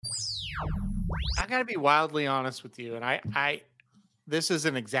I got to be wildly honest with you, and this is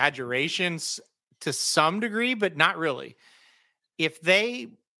an exaggeration to some degree, but not really. If they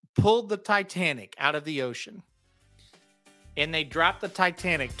pulled the Titanic out of the ocean and they dropped the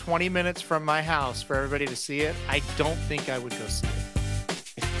Titanic 20 minutes from my house for everybody to see it, I don't think I would go see it.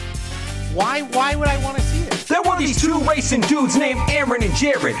 Why would I want to see it? There were these two racing dudes named Aaron and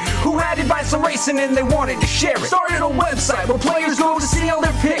Jared who had advice on racing and they wanted to share it. Started a website where players go to see all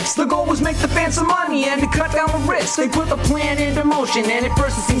their picks. The goal was make the fans some money and to cut down the risk. They put the plan into motion and at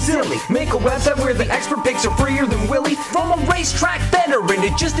first it seemed silly. Make a website where the expert picks are freer than Willie. From a racetrack veteran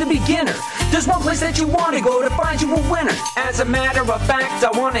to just a beginner, there's one place that you want to go to find you a winner. As a matter of fact,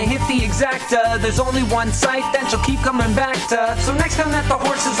 I want to hit the exacta. There's only one site that you'll keep coming back to. So next time that the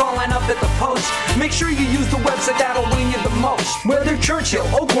horses all line up at the post, make sure you use the website that'll win you the most. Whether Churchill,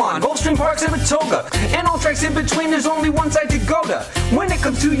 Oakland, Gulfstream Park, Saratoga, and all tracks in between, there's only one site to go to. When it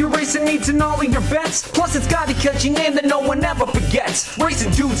comes to your racing needs and all of your bets, plus it's got a catchy name that no one ever forgets.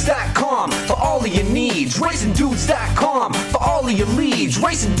 RacingDudes.com for all of your needs. RacingDudes.com for all of your leads.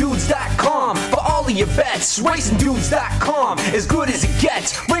 RacingDudes.com for all of your bets. RacingDudes.com, as good as it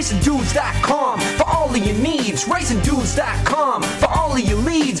gets. RacingDudes.com for all of your needs. RacingDudes.com for all of your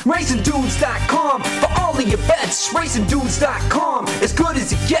leads. RacingDudes.com for all of your bets. RacingDudes.com, as good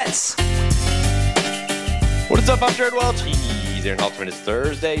as it gets. What is up? I'm Jared Welch. He's Aaron Halterman. It's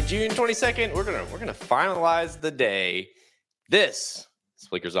Thursday, June 22nd. We're gonna finalize the day. This is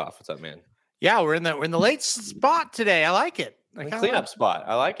Blinkers Off. What's up, man? Yeah, we're in the late spot today. I like it. Cleanup spot.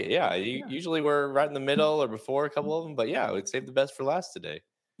 I like it. Yeah. Usually we're right in the middle or before a couple of them, but yeah, we'd save the best for last today.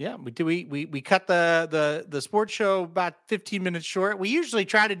 Yeah, we cut the sports show about 15 minutes short. We usually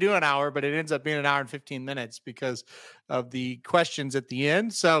try to do an hour, but it ends up being an hour and 15 minutes because of the questions at the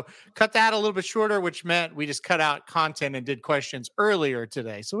end. So cut that a little bit shorter, which meant we just cut out content and did questions earlier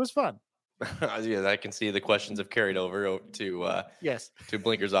today. So it was fun. Yeah, I can see the questions have carried over to to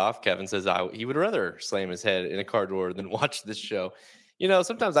Blinkers Off. Kevin says he would rather slam his head in a car door than watch this show. You know,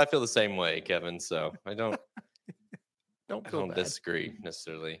 sometimes I feel the same way, Kevin. So I don't. I don't disagree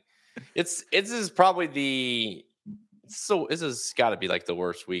necessarily. This is probably this has got to be like the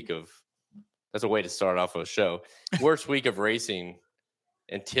worst week of. That's a way to start off a show. Worst week of racing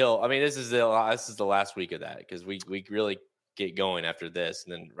until this is the last week of that because we really get going after this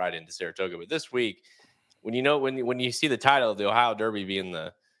and then right into Saratoga. But this week, when you see the title of the Ohio Derby being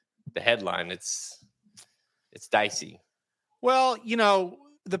the headline, it's dicey. Well,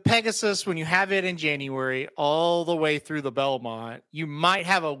 the Pegasus, when you have it in January all the way through the Belmont, you might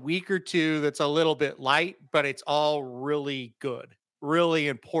have a week or two that's a little bit light, but it's all really good, really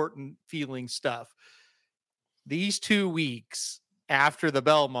important feeling stuff. These 2 weeks after the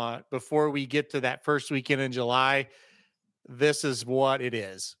Belmont, before we get to that first weekend in July, this is what it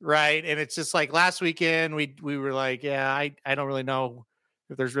is, right? And it's just like last weekend, we were like, yeah, I don't really know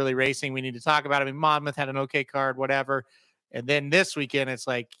if there's really racing we need to talk about. Monmouth had an okay card, whatever. And then this weekend, it's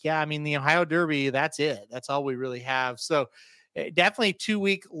like, the Ohio Derby, that's it. That's all we really have. So definitely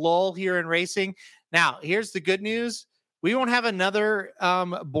 2-week lull here in racing. Now, here's the good news. We won't have another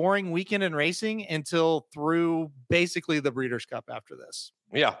boring weekend in racing until through basically the Breeders' Cup after this.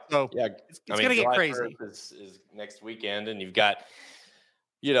 Yeah. So it's going to get crazy. Is next weekend, and you've got,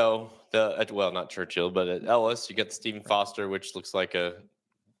 not Churchill, but at Ellis, you got the Stephen Foster, which looks like a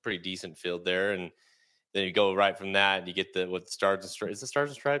pretty decent field there. And then you go right from that, and you get the Stars and Stripes. Is the Stars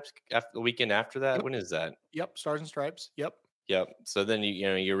and Stripes after the weekend after that? Yep. When is that? Yep, Stars and Stripes. Yep. So then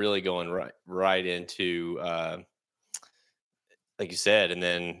you're really going right into like you said, and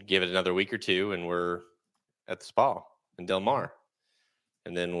then give it another week or two, and we're at the Spa in Del Mar,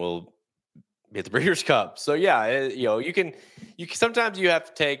 and then we'll be at the Breeders' Cup. So yeah, you can sometimes you have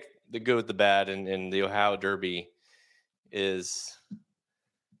to take the good with the bad, and the Ohio Derby is.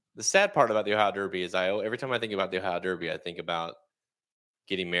 The sad part about the Ohio Derby is every time I think about the Ohio Derby, I think about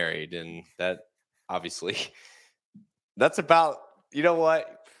getting married. And that obviously, that's about,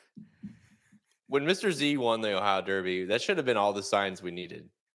 what? When Mr. Z won the Ohio Derby, that should have been all the signs we needed.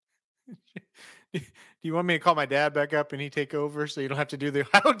 Do you want me to call my dad back up and he take over so you don't have to do the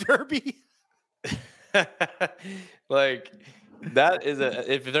Ohio Derby? Like, that is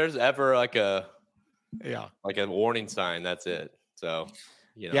if there's ever like a warning sign, that's it. So.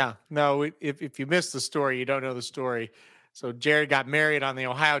 Yeah, no, if you missed the story, you don't know the story. So Jared got married on the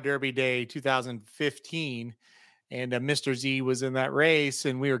Ohio Derby Day 2015, and Mr. Z was in that race,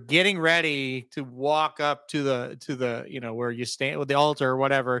 and we were getting ready to walk up to the where you stand with the altar or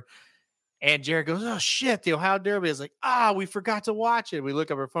whatever. And Jared goes, "Oh shit, the Ohio Derby." I was like, we forgot to watch it. We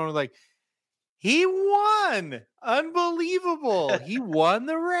look up our phone, like, He won. Unbelievable. He won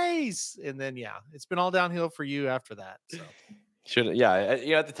the race. And then, it's been all downhill for you after that. So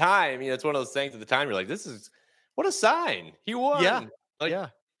at the time, it's one of those things at the time you're like, this is what a sign. He won. Yeah.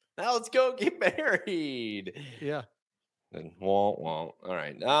 Now let's go get married. Yeah. And won't. All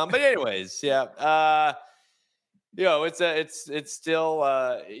right. But anyways, it's still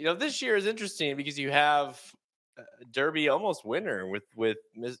this year is interesting because you have a Derby almost winner with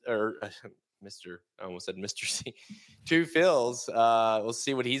Mr. I almost said Mr. C. Two Phils. We'll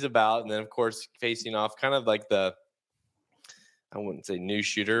see what he's about. And then, of course, facing off kind of like I wouldn't say new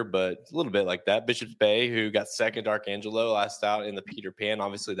shooter, but a little bit like that. Bishop's Bay, who got second, Arcangelo last out in the Peter Pan.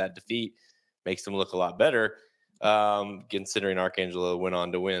 Obviously, that defeat makes them look a lot better, considering Arcangelo went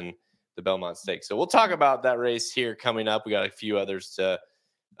on to win the Belmont Stakes. So we'll talk about that race here coming up. We got a few others to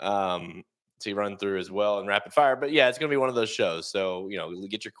run through as well in rapid fire. But it's going to be one of those shows. So,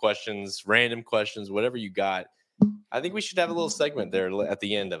 get your questions, random questions, whatever you got. I think we should have a little segment there at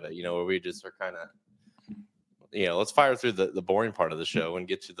the end of it, where we just are kind of, let's fire through the boring part of the show and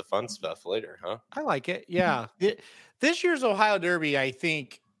get to the fun stuff later, huh? I like it. Yeah. This year's Ohio Derby, I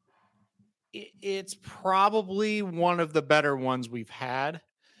think it's probably one of the better ones we've had.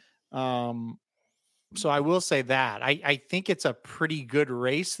 So I will say that I think it's a pretty good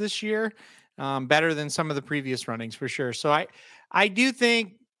race this year, better than some of the previous runnings for sure. So I do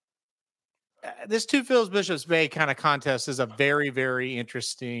think this Two Phils Bishop's Bay kind of contest is a very, very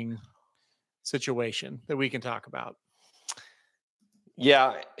interesting situation that we can talk about.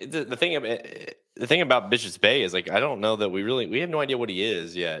 Yeah, the thing about Bishop's Bay is I don't know that we have no idea what he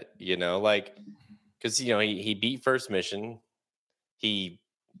is yet. Because he beat First Mission, we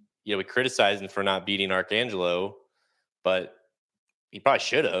criticized him for not beating Arcangelo, but he probably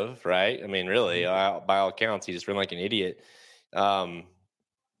should have, right? I mean, really, by all accounts, he just ran like an idiot.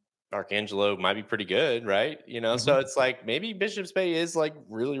 Arcangelo might be pretty good, right? So it's maybe Bishop's Bay is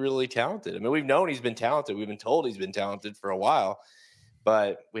really, really talented. I mean, we've known he's been talented. We've been told he's been talented for a while,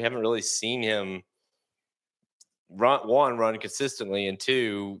 but we haven't really seen him run consistently, and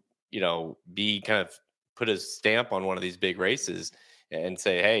two, be kind of put a stamp on one of these big races and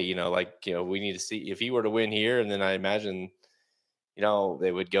say, hey, we need to see if he were to win here. And then I imagine,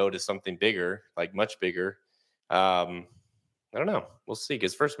 they would go to something bigger, much bigger. I don't know. We'll see.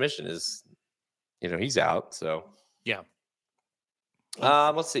 Because First Mission is, he's out. So yeah.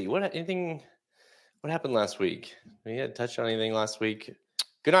 Let's see. What happened last week? We hadn't touched on anything last week.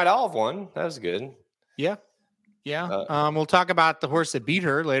 Good Night Olive won. That was good. Yeah. We'll talk about the horse that beat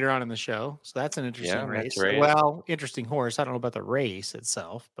her later on in the show. So that's an interesting race. Well, interesting horse. I don't know about the race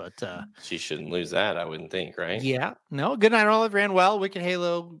itself, but she shouldn't lose that, I wouldn't think, right? Yeah. No, Good Night Olive ran well. Wicked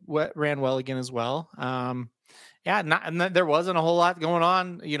Halo ran well again as well. And there wasn't a whole lot going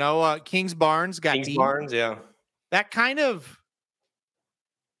on. Kings Barnes got deep. Barnes, yeah. That kind of,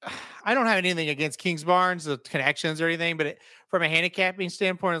 I don't have anything against Kings Barnes, the connections or anything, but from a handicapping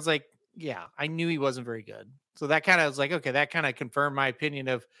standpoint, it's I knew he wasn't very good. So that kind of was okay, that kind of confirmed my opinion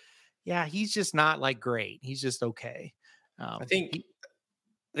of, he's just not great. He's just okay. I think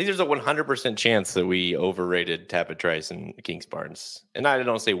there's a 100% chance that we overrated Tapit Trice and Kings Barnes. And I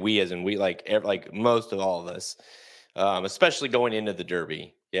don't say we as in we, most of all of us, especially going into the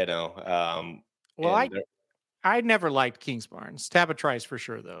Derby, Well, I never liked Kings Barnes. Tapit Trice for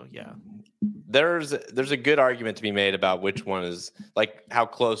sure, though. Yeah. There's a good argument to be made about which one is how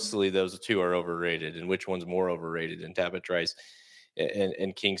closely those two are overrated and which one's more overrated than Tapit Trice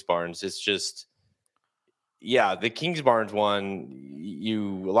and Kings Barnes. It's just, the Kings Barnes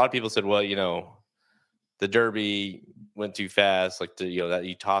one, a lot of people said, well, the Derby went too fast, that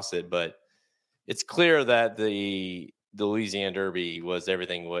you toss it, but it's clear that the Louisiana Derby was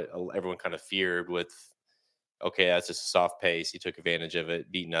everything what everyone kind of feared with, okay, that's just a soft pace. He took advantage of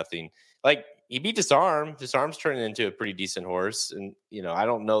it, beat nothing. He beat Disarm. Disarm's turning into a pretty decent horse. And, I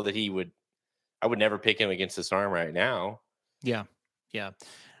don't know that I would never pick him against Disarm right now. Yeah. Yeah.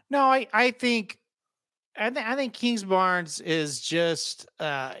 No, I think Kings Barnes is just,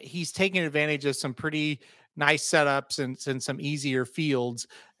 he's taking advantage of some pretty nice setups and some easier fields.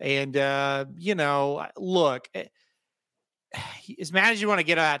 And, look, as mad as you want to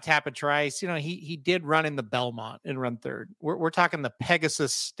get out Tapit Trice, he did run in the Belmont and run third. We're talking the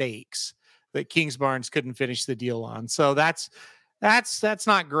Pegasus Stakes that Kings Barnes couldn't finish the deal on. So that's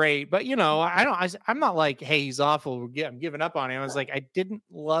not great. But I'm not hey, he's awful. I'm giving up on him. I was I didn't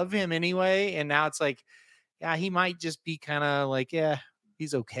love him anyway, and now it's he might just be kind of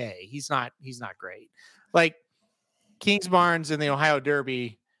he's okay. He's not great. Kings Barnes in the Ohio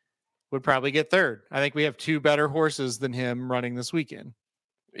Derby would probably get third. I think we have two better horses than him running this weekend.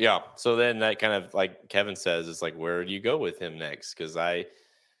 Yeah. So then that kind of, like Kevin says, it's like, where do you go with him next? Because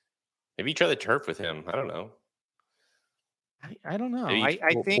maybe try the turf with him. I don't know. I don't know. Maybe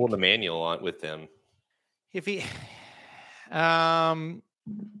I pull think the manual on with him. if he,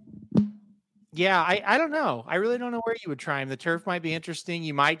 yeah, I don't know. I really don't know where you would try him. The turf might be interesting.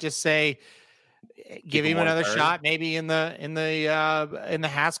 You might just say, give him another shot, maybe in the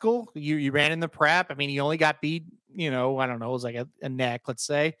Haskell. You ran in the prep. I mean, he only got beat. I don't know. It was like a neck, let's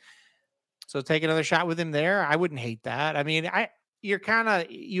say. So take another shot with him there. I wouldn't hate that. I mean, you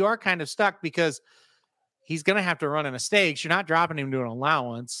are kind of stuck because he's going to have to run in a stakes. You're not dropping him to an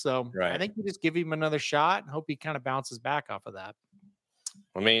allowance. So I think you just give him another shot and hope he kind of bounces back off of that.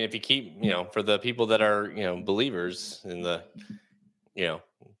 I mean, if you keep, for the people that are, believers in the,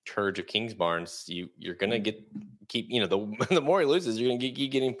 Church of Kingsbarns, you're going to keep, the more he loses, you're going to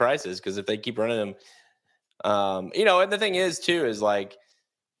keep getting prices. Cause if they keep running him, and the thing is too, is like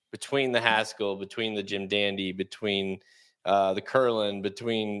between the Haskell, between the Jim Dandy, between the Curlin,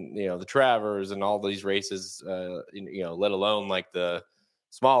 between, the Travers and all these races, let alone like the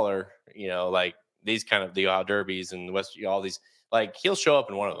smaller, like these kind of the Derbies and the West, all these, like he'll show up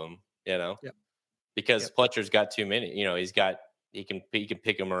in one of them, because Pletcher's got too many, he can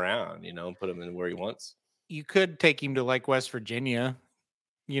pick him around, and put him in where he wants. You could take him to like West Virginia,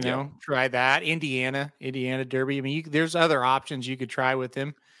 try that. Indiana Derby. I mean, there's other options you could try with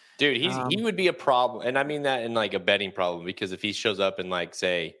him. Dude, he would be a problem. And I mean that in like a betting problem, because if he shows up in like,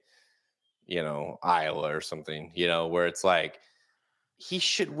 say, Iowa or something, where it's like, he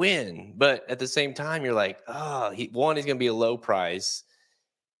should win. But at the same time, you're like, he's going to be a low price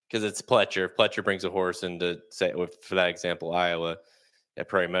because it's Pletcher. If Pletcher brings a horse into, say, for that example, Iowa at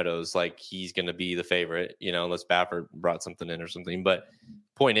Prairie Meadows, like he's going to be the favorite, unless Baffert brought something in or something. But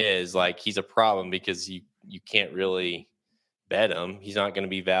point is, like, he's a problem because you can't really bet him. He's not going to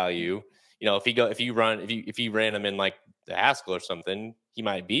be value. If you ran him in like the Haskell or something, he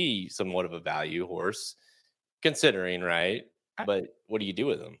might be somewhat of a value horse, considering, right? But what do you do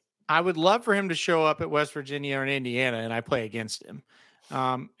with him? I would love for him to show up at West Virginia or in Indiana, and I play against him.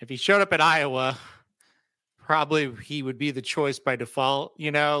 If he showed up at Iowa, probably he would be the choice by default.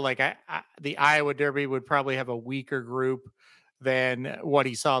 The Iowa Derby would probably have a weaker group than what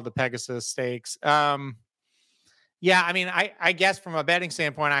he saw at the Pegasus Stakes. Yeah, I mean, I guess from a betting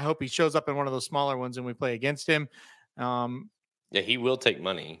standpoint, I hope he shows up in one of those smaller ones and we play against him. Yeah, he will take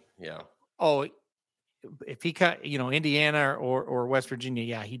money. Yeah. Oh, if he cut, Indiana or West Virginia,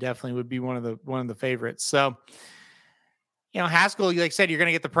 yeah, he definitely would be one of the favorites. So, Haskell, like I said, you're going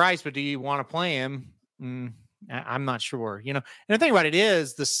to get the price, but do you want to play him? I'm not sure. And the thing about it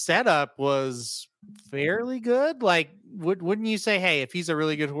is the setup was fairly good. Like, wouldn't you say, hey, if he's a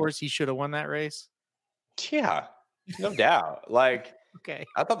really good horse, he should have won that race? Yeah, no doubt. Like, okay,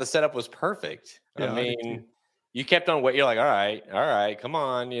 I thought the setup was perfect. Yeah, I mean, you kept on waiting. You're like, all right, come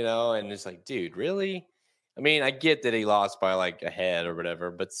on, and it's like, dude, really? I mean, I get that he lost by like a head or whatever,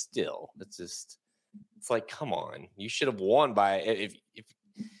 but still, it's like, come on, you should have won by if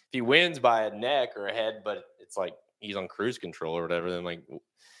he wins by a neck or a head, but it's like he's on cruise control or whatever. Then like,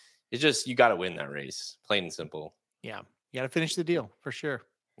 it's just you got to win that race, plain and simple. Yeah, you got to finish the deal for sure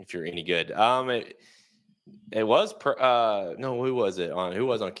if you're any good. It was no, who was it on? Who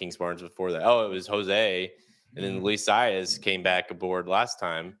was on Kingsbarns before that? Oh, it was Jose, and then Luis Saez came back aboard last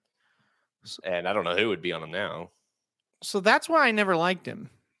time, and I don't know who would be on him now. So that's why I never liked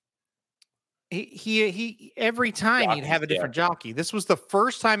him. He every time he'd have a different jockey. This was the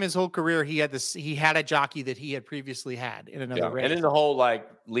first time his whole career he had a jockey that he had previously had in another race. And then the whole like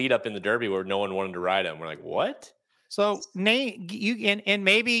lead up in the Derby where no one wanted to ride him. We're like, what? So name you and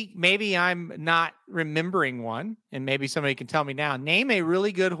maybe I'm not remembering one, and maybe somebody can tell me now. Name a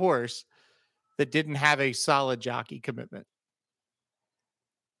really good horse that didn't have a solid jockey commitment.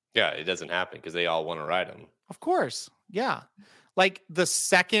 Yeah, it doesn't happen because they all want to ride him. Of course, yeah. Like the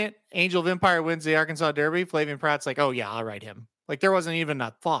second Angel of Empire wins the Arkansas Derby, Flavian Pratt's like, oh yeah, I'll ride him. Like there wasn't even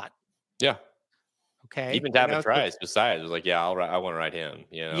a thought. Yeah. Okay. Even David Trice besides was like, yeah, I want to ride him.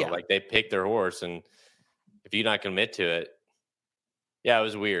 Like they picked their horse, and if you not commit to it, yeah, it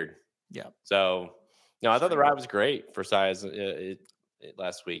was weird. Yeah. So no, I thought the ride was great for Saez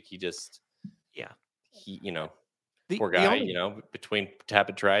last week. He just, poor guy, between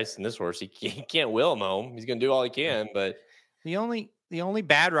Tapit Trice and this horse, he can't will him home. He's going to do all he can, but the only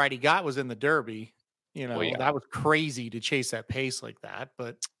bad ride he got was in the Derby. That was crazy to chase that pace like that.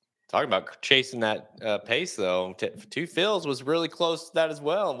 But talking about chasing that pace, though, Two Phils was really close to that as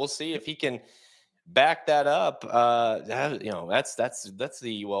well. We'll see if he can back that up. That's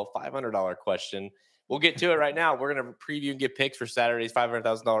the $500 question. we'll get to it right now. We're going to preview and get picks for Saturday's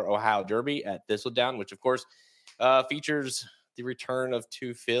 $500,000 Ohio Derby at Thistledown, which, of course, features the return of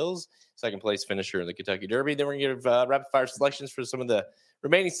Two Phils, second place finisher in the Kentucky Derby. Then we're going to give rapid fire selections for some of the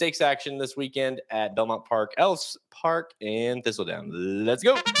remaining stakes action this weekend at Belmont Park, Ellis Park, and Thistledown. Let's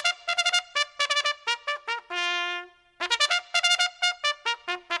go.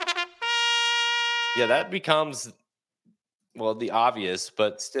 Yeah, that becomes, well, the obvious,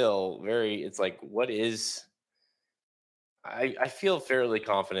 but still it's like, what is, I feel fairly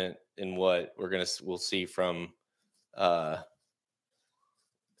confident in what we'll see from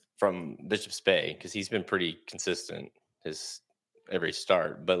Bishop's Bay, because he's been pretty consistent his every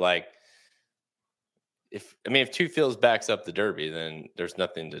start. But like, if Two Phils backs up the Derby, then there's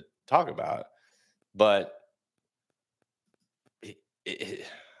nothing to talk about. But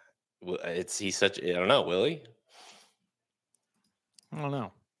he's such, I don't know, will he? I don't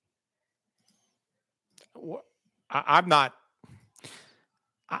know. I'm not.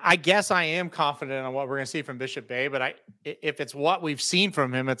 I guess I am confident on what we're going to see from Bishop Bay, but if it's what we've seen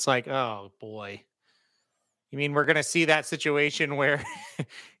from him, it's like, oh boy. You mean we're going to see that situation where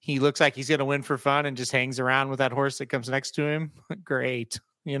he looks like he's going to win for fun and just hangs around with that horse that comes next to him? Great.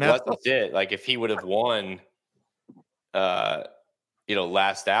 Well, that's it. Like, if he would have won,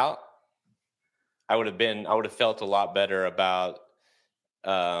 last out, I would have felt a lot better about,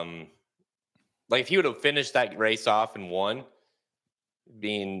 like, if he would have finished that race off and won,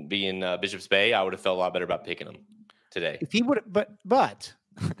 being Bishop's Bay, I would have felt a lot better about picking him today. If he would, but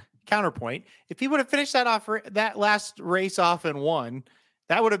counterpoint, if he would have finished that last race off and won,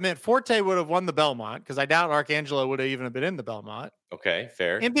 that would have meant Forte would have won the Belmont, because I doubt Arcangelo would have even been in the Belmont. Okay,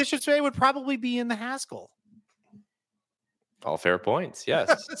 fair. And Bishop's Bay would probably be in the Haskell. All fair points,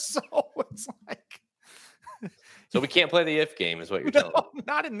 yes. So it's like, so we can't play the if game, is what you're telling me.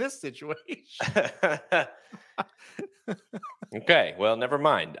 Not in this situation. Okay, well, never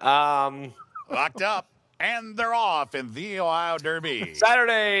mind. Locked up, and they're off in the Ohio Derby.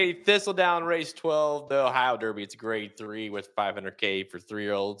 Saturday, Thistledown, race 12, the Ohio Derby. It's grade 3 with $500K for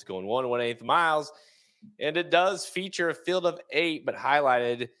 3-year-olds going 1 1/8 miles. And it does feature a field of 8, but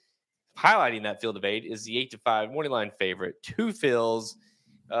highlighting that field of 8 is the 8-5 morning line favorite, Two Phils,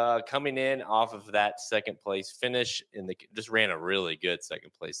 coming in off of that second place finish. Just ran a really good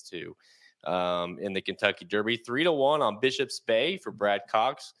second place too. In the Kentucky Derby, 3-1 on Bishop's Bay for Brad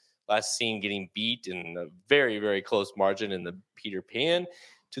Cox. Last seen getting beat in a very, very close margin in the Peter Pan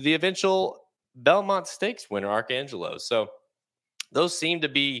to the eventual Belmont Stakes winner, Arcangelo. So those seem to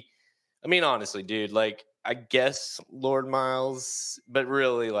be, honestly, dude, like, I guess Lord Miles, but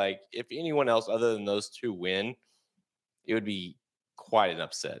really, like, if anyone else other than those two win, it would be quite an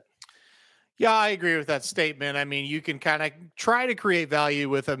upset. Yeah, I agree with that statement. You can kind of try to create value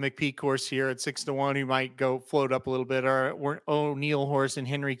with a McPeak horse here at 6-1, who might go float up a little bit, or O'Neill horse and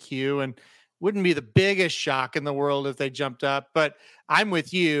Henry Q. And wouldn't be the biggest shock in the world if they jumped up. But I'm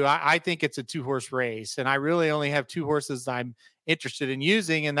with you. I think it's a 2-horse race, and I really only have 2 horses I'm interested in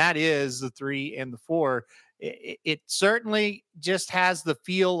using, and that is the 3 and the 4. It certainly just has the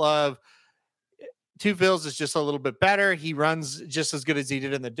feel of Two Phils is just a little bit better. He runs just as good as he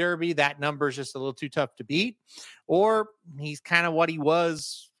did in the Derby. That number is just a little too tough to beat. Or he's kind of what he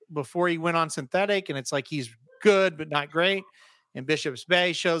was before he went on synthetic, and it's like he's good but not great. And Bishop's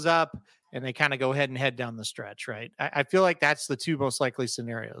Bay shows up, and they kind of go head and head down the stretch, right? I feel like that's the 2 most likely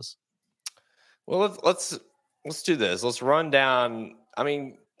scenarios. Well, let's do this. Let's run down.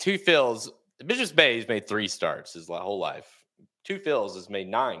 Two Phils. Bishop's Bay has made 3 starts his whole life. Two Phils has made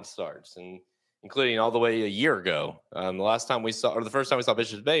 9 starts, and including all the way a year ago. The first time we saw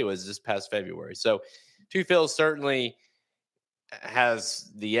Bishop's Bay was this past February. So Two Phils certainly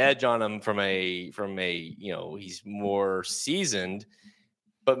has the edge on him from a he's more seasoned,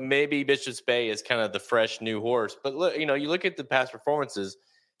 but maybe Bishop's Bay is kind of the fresh new horse. But look, you look at the past performances,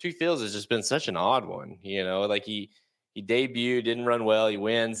 Two Phils has just been such an odd one. Like he debuted, didn't run well, he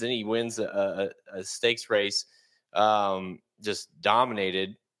wins, then he wins a stakes race, just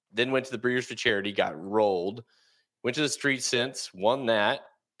dominated. Then went to the Breeders' for Charity, got rolled. Went to the Street Sense, won that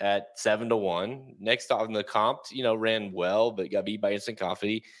at 7-1. Next off in the comp, ran well, but got beat by Instant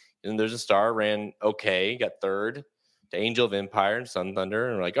Coffee. And There's a Star, ran okay, got third to Angel of Empire and Sun Thunder.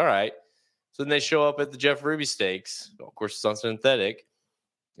 And we're like, all right. So then they show up at the Jeff Ruby Stakes. Of course, it's on synthetic.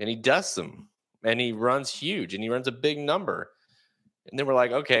 And he dusts them. And he runs huge. And he runs a big number. And then we're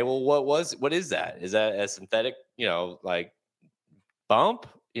like, okay, well, what is that? Is that a synthetic, like bump?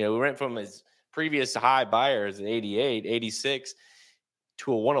 We went from his previous high buyers at 88, 86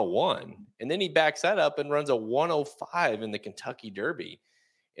 to a 101. And then he backs that up and runs a 105 in the Kentucky Derby.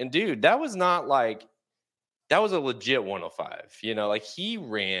 And dude, that was not like that was a legit 105. You know, like he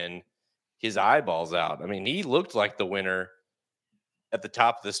ran his eyeballs out. I mean, he looked like the winner at the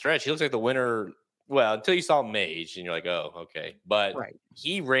top of the stretch. He looked like the winner. Well, until you saw Mage and you're like, oh, okay. But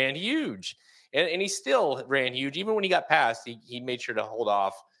he ran huge and he still ran huge. Even when he got past, he made sure to hold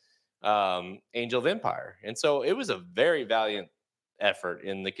off Angel of Empire. And so it was a very valiant effort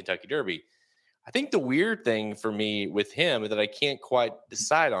in the Kentucky Derby. I think the weird thing for me with him that I can't quite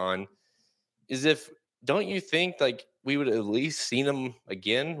decide on is don't you think like we would at least seen him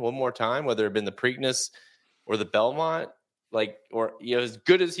again one more time, whether it had been the Preakness or the Belmont, like, or, you know, as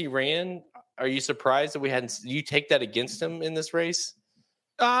good as he ran, are you surprised that we hadn't, you take that against him in this race?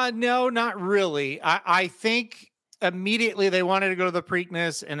 No, not really. I think immediately they wanted to go to the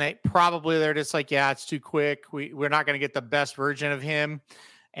Preakness and they're just like, yeah, it's too quick. We're not going to get the best version of him.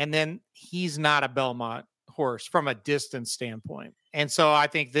 And then he's not a Belmont horse from a distance standpoint. And so I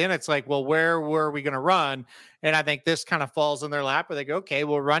think then it's like, well, where were we going to run? And I think this kind of falls in their lap where they go, okay,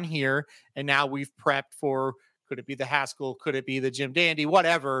 we'll run here. And now we've prepped for, could it be the Haskell? Could it be the Jim Dandy?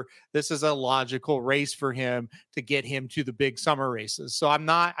 Whatever. This is a logical race for him to get him to the big summer races. So I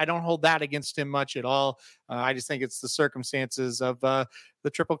don't hold that against him much at all. I just think it's the circumstances of the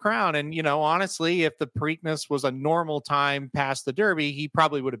Triple Crown. And, you know, honestly, if the Preakness was a normal time past the Derby, he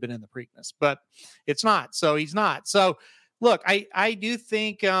probably would have been in the Preakness, but it's not. So he's not. So look, I do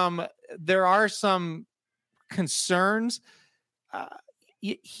think there are some concerns.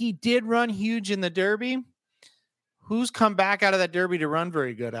 He did run huge in the Derby. Who's come back out of that Derby to run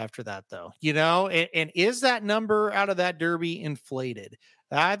very good after that, though? You know, and is that number out of that Derby inflated?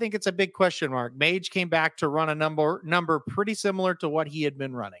 I think it's a big question mark. Mage came back to run a number pretty similar to what he had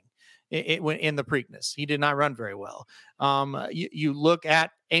been running in the Preakness. He did not run very well. You look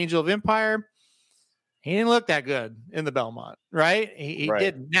at Angel of Empire. He didn't look that good in the Belmont, right? He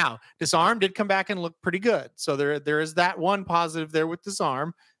didn't. Now, Disarm did come back and look pretty good. So there is that one positive there with Disarm.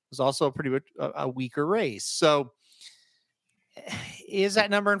 It was also a pretty a weaker race. So is that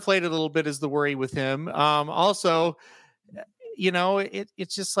number inflated a little bit is the worry with him. Also, you know,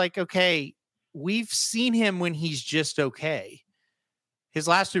 it's just like, okay, we've seen him when he's just okay. His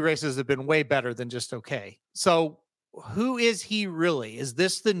last two races have been way better than just okay. So who is he really? Is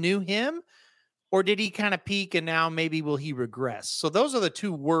this the new him? Or did he kind of peak and now maybe will he regress? So those are the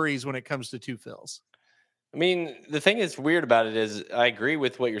two worries when it comes to Two Phils. I mean, the thing that's weird about it is I agree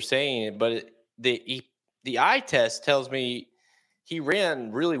with what you're saying, but the eye test tells me he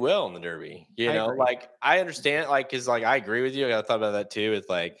ran really well in the Derby. You know, like I understand, like, cause like I agree with you. I thought about that too. It's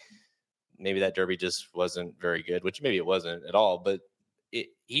like maybe that Derby just wasn't very good, which maybe it wasn't at all. But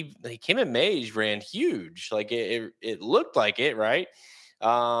he came in Mage, ran huge. Like it looked like it, right?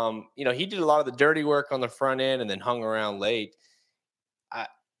 You know, he did a lot of the dirty work on the front end and then hung around late.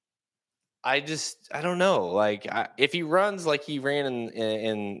 I don't know. Like if he runs like he ran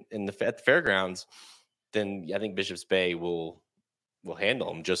at the fairgrounds, then I think Bishop's Bay will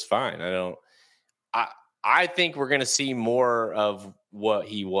handle him just fine. I think we're going to see more of what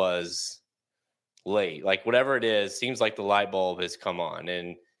he was late. Like whatever it is, seems like the light bulb has come on,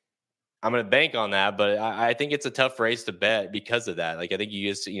 and I'm going to bank on that. But I think it's a tough race to bet because of that. Like I think you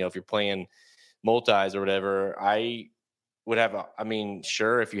just, you know, if you're playing multis or whatever, I would have,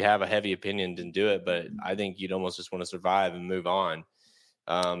 sure, if you have a heavy opinion, then do it. But I think you'd almost just want to survive and move on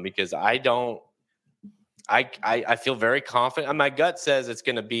because I feel very confident. My gut says it's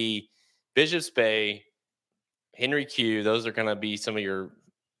going to be Bishop's Bay, Henry Q. Those are going to be some of your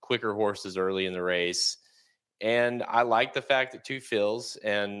quicker horses early in the race. And I like the fact that Two Phils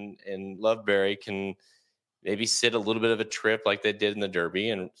and Loveberry can maybe sit a little bit of a trip like they did in the Derby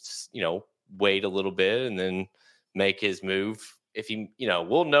and, you know, wait a little bit and then make his move. If he, you know,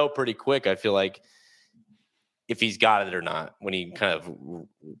 we'll know pretty quick, I feel like, if he's got it or not when he kind of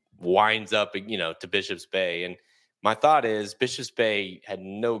winds up, you know, to Bishop's Bay. And my thought is Bishop's Bay had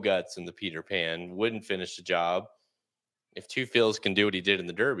no guts in the Peter Pan, wouldn't finish the job. If Two Phils can do what he did in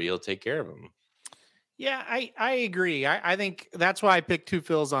the Derby, he'll take care of him. Yeah, I agree. I think that's why I picked Two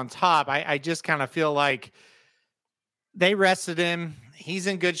Phils on top. I just kind of feel like they rested him. He's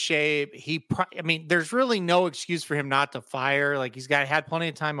in good shape. There's really no excuse for him not to fire. Like he's had plenty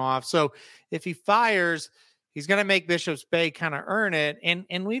of time off. So if he fires, he's going to make Bishop's Bay kind of earn it.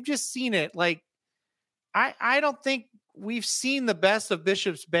 And we've just seen it. Like, I don't think we've seen the best of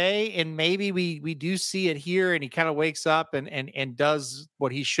Bishop's Bay, and maybe we do see it here, and he kind of wakes up and does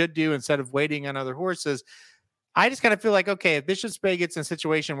what he should do instead of waiting on other horses. I just kind of feel like, okay, if Bishop's Bay gets in a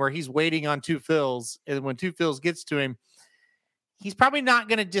situation where he's waiting on Two Phils, and when Two Phils gets to him, he's probably not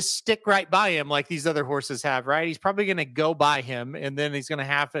going to just stick right by him like these other horses have, right? He's probably going to go by him, and then he's going to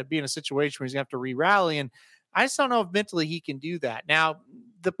have to be in a situation where he's going to have to re-rally. And I just don't know if mentally he can do that. Now,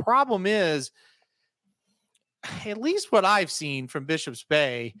 the problem is, at least what I've seen from Bishop's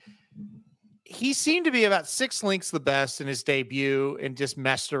Bay, he seemed to be about 6 lengths the best in his debut and just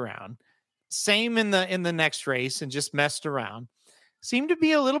messed around. Same in the next race and just messed around. Seemed to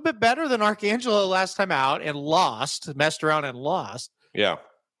be a little bit better than Arcangelo last time out and messed around and lost. Yeah.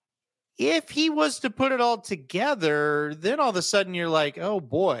 If he was to put it all together, then all of a sudden you're like, oh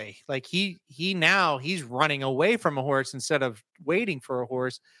boy, like he's running away from a horse instead of waiting for a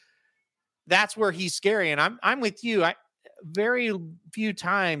horse. That's where he's scary. And I'm with you. Very few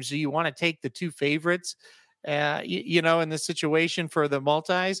times do you want to take the 2 favorites, in this situation for the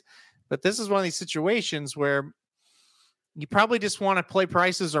multis. But this is one of these situations where you probably just want to play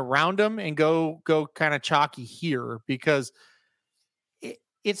prices around them and go kind of chalky here, because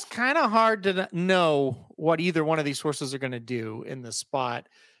it's kind of hard to know what either one of these horses are going to do in the spot,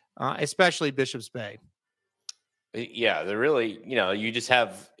 especially Bishop's Bay. Yeah, they're really, you just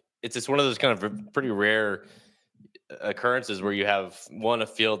have, it's just one of those kind of pretty rare occurrences where you have one, a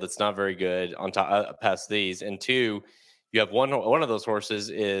field that's not very good on top past these, and 2, you have one of those horses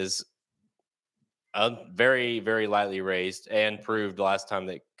is very, very lightly raced and proved last time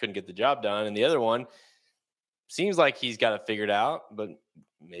they couldn't get the job done, and the other one seems like he's got it figured out, but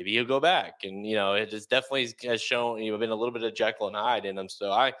maybe he'll go back. And it just definitely has shown been a little bit of Jekyll and Hyde in him.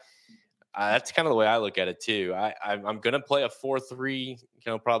 So I that's kind of the way I look at it too. I'm gonna play a 4-3,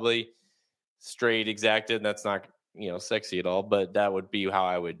 probably straight exacted, and that's not sexy at all, but that would be how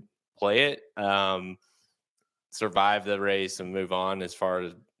I would play it. Survive the race and move on as far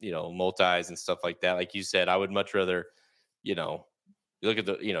as multis and stuff like that. Like you said, I would much rather you look at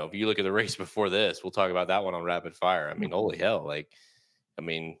if you look at the race before this, we'll talk about that one on rapid fire. I mean, holy hell,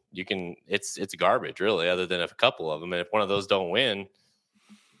 it's garbage really, other than a couple of them. And if one of those don't win,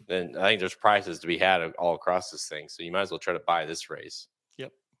 then I think there's prizes to be had all across this thing. So you might as well try to buy this race.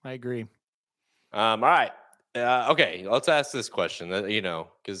 Yep, I agree. All right. Okay, let's ask this question,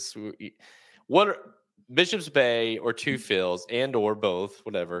 because what are Bishop's Bay or 2 fills and or both,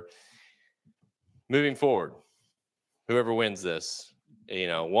 whatever, moving forward, whoever wins this,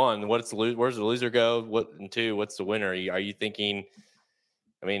 1, where's the loser go? And 2, what's the winner? Are you thinking,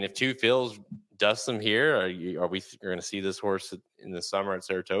 if 2 fills dust them here, are we going to see this horse in the summer at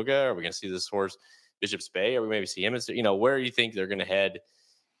Saratoga? Are we going to see this horse Bishop's Bay? Or we maybe see him where do you think they're going to head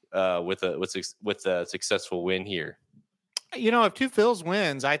with a successful win here? If 2 fills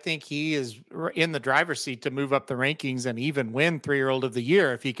wins, I think he is in the driver's seat to move up the rankings and even win 3-year-old of the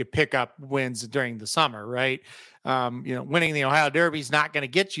year if he could pick up wins during the summer, right? Winning the Ohio Derby is not going to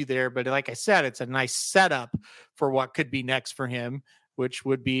get you there, but like I said, it's a nice setup for what could be next for him, which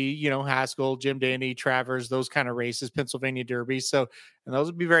would be, Haskell, Jim Dandy, Travers, those kind of races, Pennsylvania Derby. So, and those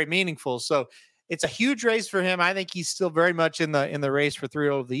would be very meaningful. So it's a huge race for him. I think he's still very much in the race for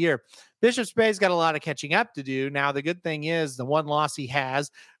 3-year-old of the year. Bishop's Bay's got a lot of catching up to do. Now, the good thing is the one loss he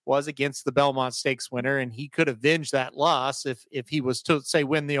has was against the Belmont Stakes winner, and he could avenge that loss if he was to, say,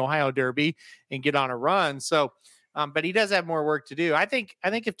 win the Ohio Derby and get on a run. So, but he does have more work to do. I think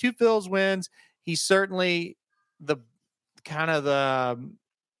if 2 fills wins, he's certainly the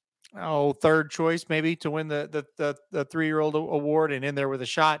third choice maybe to win the 3-year-old award and in there with a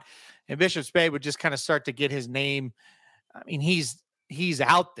shot. And Bishop's Bay would just kind of start to get his name. I mean, he's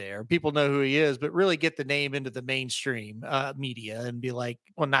out there. People know who he is, but really get the name into the mainstream media and be like,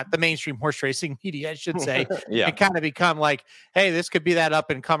 well, not the mainstream horse racing media, I should say. Yeah. And kind of become like, hey, this could be that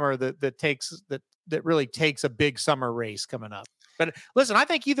up and comer that really takes a big summer race coming up. But listen, I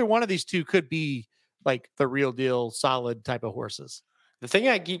think either one of these 2 could be like the real deal, solid type of horses. The thing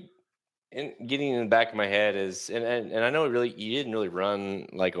I keep getting in the back of my head is, and I know you didn't really run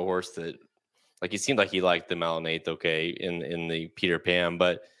like a horse that, like, it seemed like he liked the Malinath, okay, in the Peter Pan,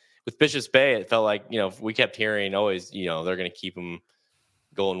 but with Bishop's Bay, it felt like, we kept hearing always, they're going to keep him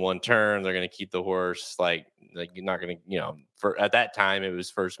going one turn. They're going to keep the horse like you're not going to, for at that time, it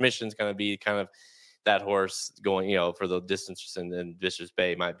was First Mission's going to be kind of that horse going, for the distance, and then Bishop's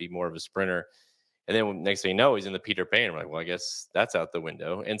Bay might be more of a sprinter. And then next thing you know, he's in the Peter Pan. We're like, well, I guess that's out the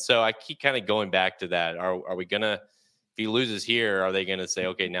window. And so I keep kind of going back to that. Are we going to, if he loses here, are they going to say,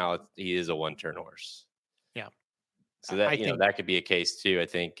 okay, now he is a 1-turn horse? Yeah. So that, that could be a case too. I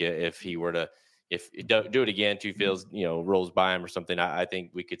think if he were to, if do it again, 2 fills, rolls by him or something, I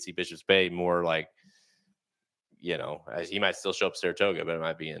think we could see Bishop's Bay more like, as he might still show up Saratoga, but it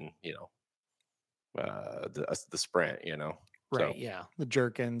might be in, the sprint, Right. So, yeah. The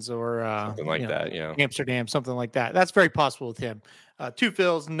Jerkins or something like that. Yeah. Amsterdam, something like that. That's very possible with him. 2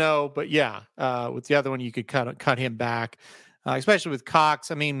 fills, no, but yeah. With the other one, you could cut him back, especially with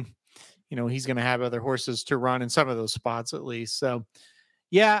Cox. I mean, he's going to have other horses to run in some of those spots at least. So,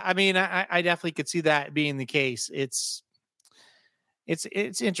 yeah, I mean, I definitely could see that being the case. It's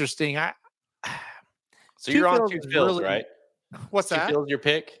interesting. So you're on Two Phils, really, right? What's that? Two Phils your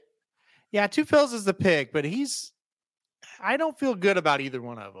pick? Yeah, Two Phils is the pick, but I don't feel good about either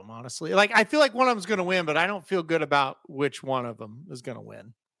one of them, honestly. Like, I feel like one of them is going to win, but I don't feel good about which one of them is going to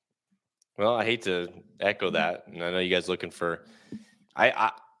win. Well, I hate to echo that, and I know you guys looking for.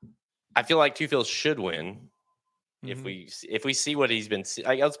 I feel like Two Phils should win if we see what he's been.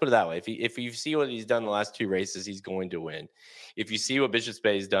 Let's put it that way: if you see what he's done the last 2 races, he's going to win. If you see what Bishop's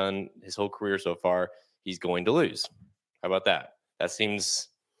Bay has done his whole career so far, he's going to lose. How about that? That seems.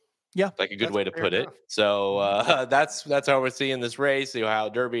 Yeah, like a good way to put it. So that's how we're seeing this race, the Ohio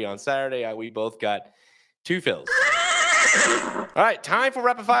Derby on Saturday. We both got Two Phils. All right, time for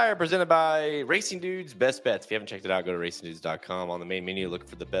Rapid Fire, presented by Racing Dudes Best Bets. If you haven't checked it out, go to racingdudes.com. On the main menu, look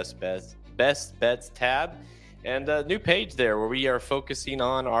for the Best Bets tab, and a new page there where we are focusing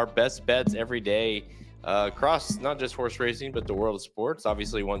on our best bets every day across not just horse racing, but the world of sports.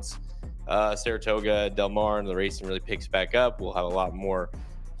 Obviously, once Saratoga, Del Mar, and the racing really picks back up, we'll have a lot more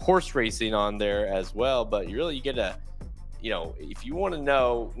horse racing on there as well. But you get if you want to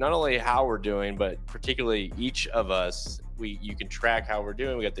know not only how we're doing, but particularly each of us, you can track how we're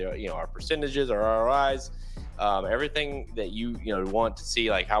doing. We got the our percentages, our ROIs, everything that you want to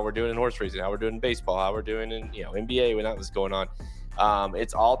see, like how we're doing in horse racing, how we're doing in baseball, how we're doing in NBA when that was going on.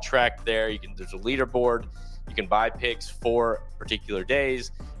 It's all tracked there. There's a leaderboard. You can buy picks for particular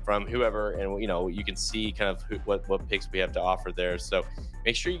days from whoever, and you can see kind of what picks we have to offer there. So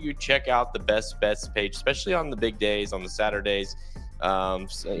make sure you check out the Best Bets page, especially on the big days, on the Saturdays,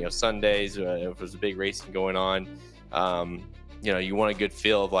 Sundays, if there's a big racing going on. You want a good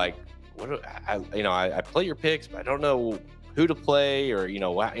feel of like, I play your picks, but I don't know who to play, or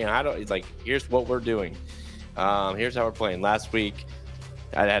how do it's like, here's what we're doing. Here's how we're playing. Last week,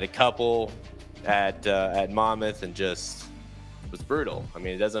 I had a couple at Monmouth and just was brutal. I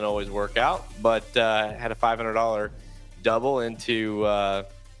mean, it doesn't always work out, but had a $500 double into that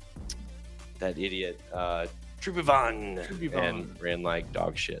idiot Trubivon and ran like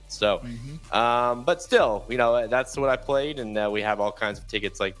dog shit. So, but still, that's what I played, and we have all kinds of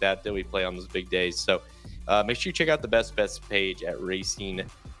tickets like that we play on those big days. So make sure you check out the Best Bets page at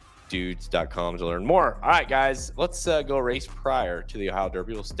racingdudes.com to learn more. All right, guys, let's go race prior to the Ohio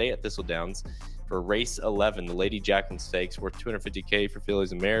Derby. We'll stay at Thistle Downs for race 11, the Lady Jacqueline Stakes, worth $250K for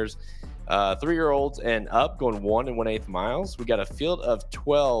fillies and mares, 3-year-olds and up, going 1 1/8 miles. We got a field of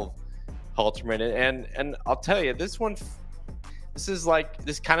 12 haltermen, and I'll tell you, this kind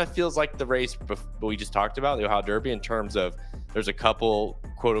of feels like the race we just talked about, the Ohio Derby, in terms of there's a couple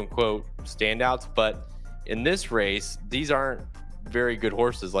quote unquote standouts, but in this race, these aren't very good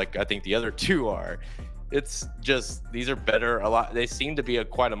horses like I think the other 2 are. It's just, these are better a lot. They seem to be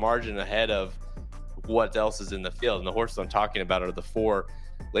quite a margin ahead of what else is in the field. And the horses I'm talking about are the 4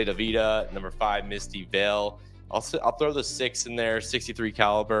 Leda Vita, number 5 Misty Vale. I'll throw the 6 in there, 63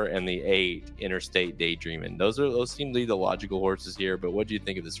 Caliber, and the 8 Interstate Daydreamin'. Those seem to be the logical horses here. But what do you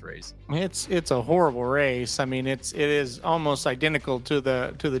think of this race? It's a horrible race. I mean, it is almost identical to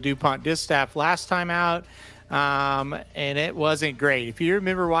the DuPont Distaff last time out. And it wasn't great. If you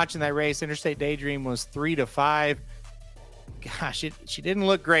remember watching that race, Interstate Daydream was 3-5. Gosh, she didn't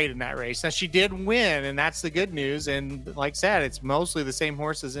look great in that race. Now, she did win, and that's the good news. And like I said, it's mostly the same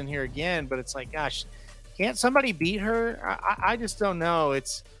horses in here again, but it's like, gosh, can't somebody beat her? I just don't know.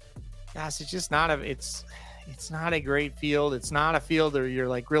 It's just not it's not a great field. It's not a field where you're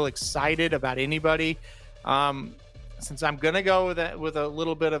like real excited about anybody. Since I'm going to go with a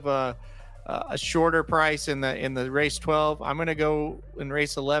little bit of a shorter price in the race 12, I'm going to go in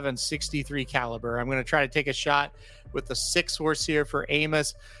race 11, 63 Caliber. I'm going to try to take a shot with the 6 horse here for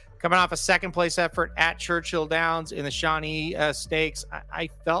Amos, coming off a second place effort at Churchill Downs in the Shawnee Stakes. I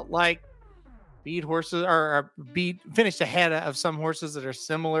felt like beat horses or finished ahead of some horses that are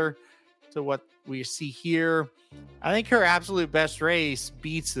similar to what we see here. I think her absolute best race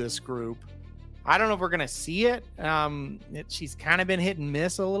beats this group. I don't know if we're going to see it. She's kind of been hit and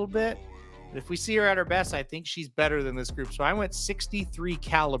miss a little bit. But if we see her at her best, I think she's better than this group. So I went 63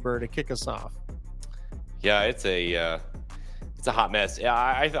 Caliber to kick us off. Yeah, it's a hot mess. Yeah,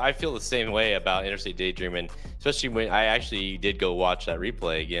 I feel the same way about Interstate Daydreamin', especially when I actually did go watch that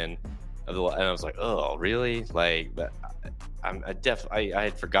replay again, and I was like, oh, really? Like, I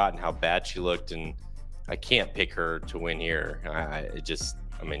had forgotten how bad she looked, and I can't pick her to win here. Just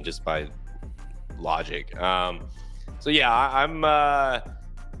by logic. So yeah, I'm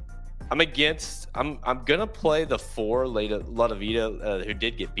I'm gonna play the 4 Luda Vita, who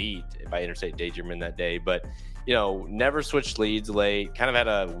did get beat by Interstate Daydream in that day, but never switched leads late. Kind of had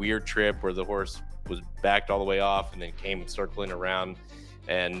a weird trip where the horse was backed all the way off and then came circling around,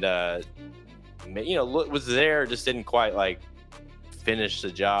 and was there, just didn't quite like finish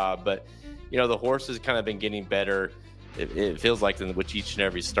the job. But the horse has kind of been getting better. It feels like with each and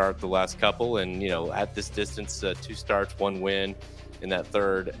every start the last couple, and at this distance, 2 starts, 1 win in that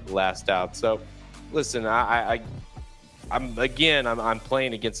third last out. So listen, I'm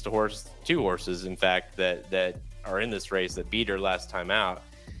playing against 2 horses, in fact, that are in this race that beat her last time out.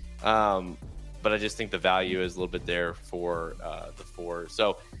 But I just think the value is a little bit there for the 4.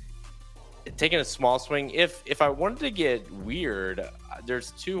 So taking a small swing. If I wanted to get weird,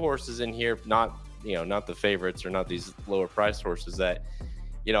 there's 2 horses in here, not the favorites or not these lower priced horses that,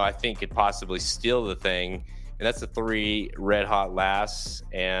 I think could possibly steal the thing. And that's the 3 Red Hot Lass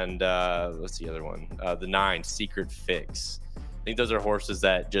and what's the other one? The 9 Secret Fix. I think those are horses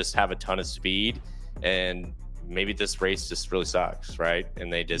that just have a ton of speed, and maybe this race just really sucks, right?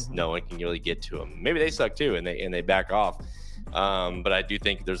 And they just no one can really get to them. Maybe they suck too, and they back off. But I do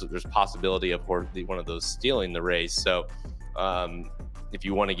think there's possibility of one of those stealing the race. So if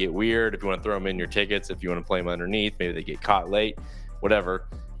you want to get weird, if you want to throw them in your tickets, if you want to play them underneath, maybe they get caught late, whatever.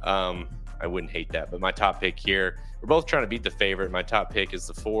 I wouldn't hate that. But my top pick here, we're both trying to beat the favorite. My top pick is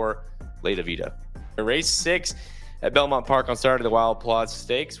the 4 Luda Vita. Race 6 at Belmont Park on Saturday, the Wild Plots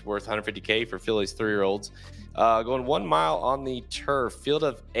Stakes, worth $150K for fillies 3-year-olds. Going 1 mile on the turf, field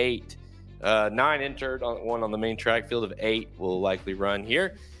of 8. 9 entered, 1 on the main track. Field of 8 will likely run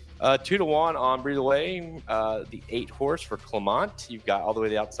here. 2-1 on Breathe Away, the 8 horse for Clement. You've got all the way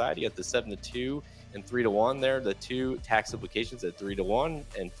to the outside. You got the 7-2 and 3-1 there. The 2 tax implications at 3-1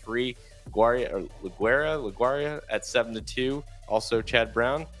 and 3 LaGuardia at 7-2. Also Chad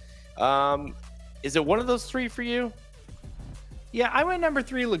Brown. Is it one of those 3 for you? Yeah, I went number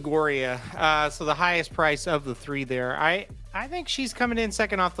 3 LaGuardia. So the highest price of the 3 there. I think she's coming in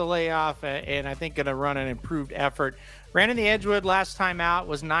second off the layoff, and I think going to run an improved effort. Ran in the Edgewood last time out,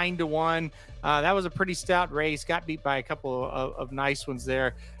 was 9-1. That was a pretty stout race. Got beat by a couple of nice ones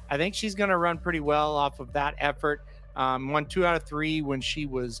there. I think she's going to run pretty well off of that effort. Won 2 out of 3 when she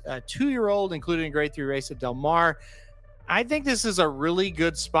was a 2-year-old, including a grade 3 race at Del Mar. I think this is a really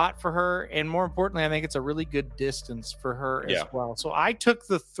good spot for her, and more importantly, I think it's a really good distance for her as well. So I took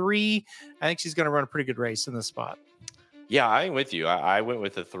the 3. I think she's going to run a pretty good race in this spot. Yeah, I'm with you. I went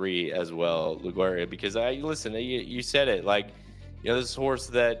with the 3 as well, LaGuardia, because you said it, like, this horse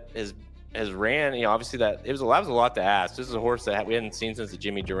that has ran, obviously that was a lot to ask. This is a horse that we hadn't seen since the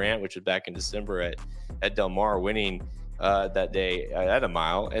Jimmy Durant, which was back in December at Del Mar, winning that day at a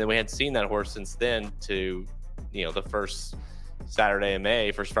mile, and we hadn't seen that horse since then to the first Friday of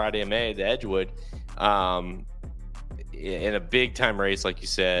May, the Edgewood, in a big time race, like you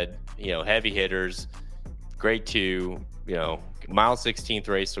said, heavy hitters, grade 2, mile 16th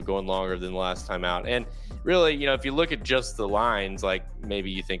race, so going longer than the last time out. And really, if you look at just the lines, like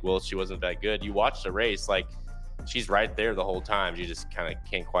maybe you think, well, she wasn't that good. You watch the race, like she's right there the whole time. She just kind of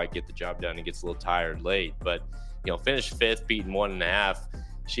can't quite get the job done and gets a little tired late. But finished 5th, beaten 1.5.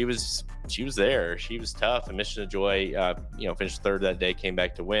 She was there. She was tough. And Mission of Joy, finished 3rd that day, came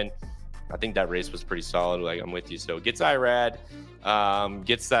back to win. I think that race was pretty solid. Like, I'm with you. So gets Irad,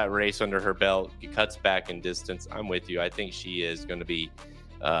 gets that race under her belt, cuts back in distance. I'm with you. I think she is going to be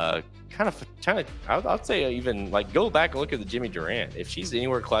I'd say even like go back and look at the Jimmy Durant. If she's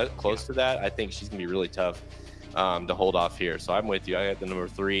anywhere close to that, I think she's going to be really tough to hold off here. So I'm with you. I got the number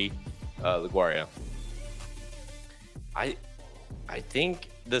 3, LaGuardia. I think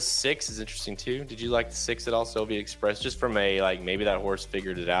the 6 is interesting too. Did you like the 6 at all, Soviet Express? Just from maybe that horse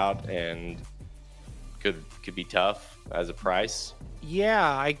figured it out and could be tough as a price.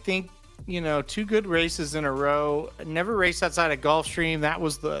 Yeah, I think 2 good races in a row. Never raced outside of Gulfstream. That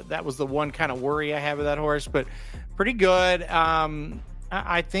was the one kind of worry I have with that horse, but pretty good.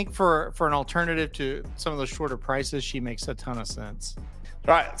 I think for an alternative to some of those shorter prices, she makes a ton of sense.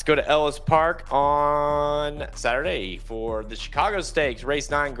 All right, let's go to Ellis Park on Saturday for the Chicago Stakes,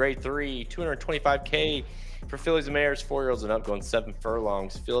 race 9, grade 3, $225K for fillies and mares, 4-year-olds and up, going 7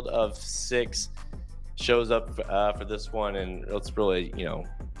 furlongs. Field of 6 shows up for this one, and it's really,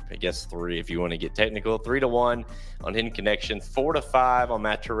 I guess 3 if you want to get technical. 3-1 on Hidden Connection, 4-5 on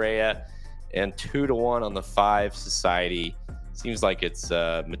Maturea, and 2-1 on the 5 Society. Seems like it's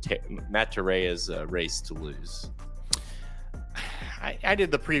Maturea's race to lose. I did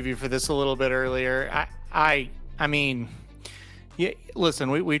the preview for this a little bit earlier. I mean, Yeah,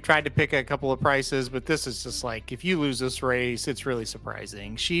 listen, we tried to pick a couple of prices, but this is just like, if you lose this race, it's really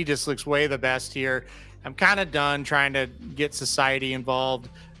surprising. She just looks way the best here. I'm kind of done trying to get Society involved.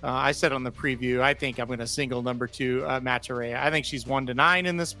 I said on the preview, I think I'm going to single number 2, Matarea. I think she's 1-9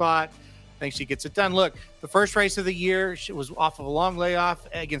 in this spot. I think she gets it done. Look, the first race of the year, she was off of a long layoff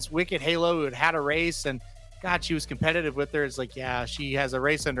against Wicked Halo, who had a race, and God, she was competitive with her. It's like, yeah, she has a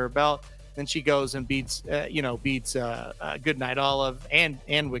race under her belt. Then she goes and beats Goodnight Olive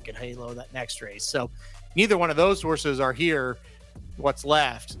and Wicked Halo that next race. So neither one of those horses are here. What's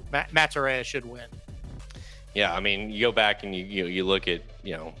left? Matarea should win. Yeah, I mean, you go back and you look at,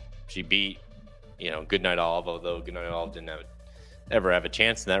 she beat, Goodnight Olive, although Goodnight Olive didn't ever have a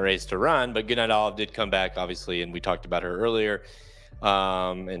chance in that race to run. But Goodnight Olive did come back, obviously, and we talked about her earlier,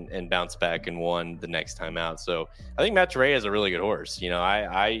 and bounced back and won the next time out. So I think Matarea is a really good horse.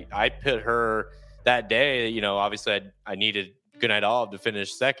 I put her that day. Obviously I needed Goodnight Olive to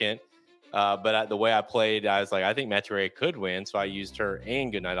finish second, but the way I played, I was like, I think Matarea could win, so I used her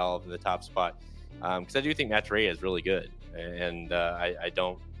and Goodnight Olive in the top spot, because I do think Matarea is really good, and I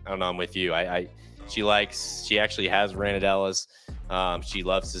don't know. I'm with you. She actually has ran at Ellis. She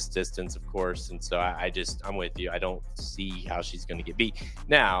loves this distance, of course. And so I'm with you. I don't see how she's going to get beat.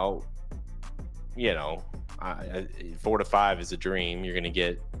 Now, 4-5 is a dream. You're going to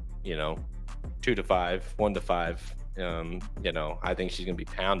get, 2-5, 1-5. I think she's going to be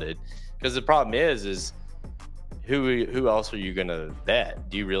pounded, because the problem is who else are you going to bet?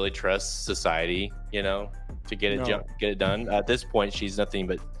 Do you really trust Society, to get it done? At this point, she's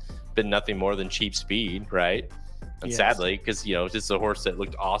been nothing more than cheap speed, right? And yes. Sadly, because this is a horse that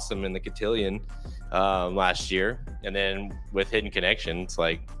looked awesome in the Cotillion last year, and then with Hidden Connection, it's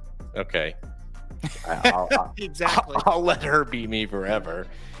like, okay, exactly. I'll let her beat me forever,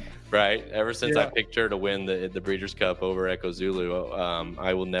 right? Ever since I picked her to win the Breeders' Cup over Echo Zulu,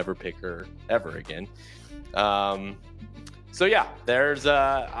 I will never pick her ever again. So yeah, there's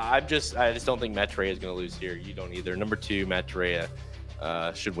I just don't think Matarea is going to lose here. You don't either. Number 2, Matarea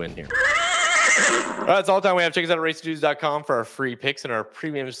should win here. All right, that's all the time we have. Check us out at racingdudes.com for our free picks and our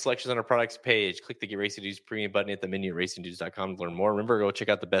premium selections on our products page. Click the Get Racing Dudes premium button at the menu at racingdudes.com to learn more. Remember, go check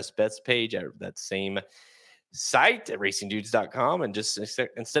out the best bets page at that same site at racingdudes.com, and just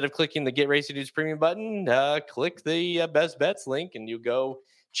instead of clicking the Get Racing Dudes premium button, click the best bets link, and you go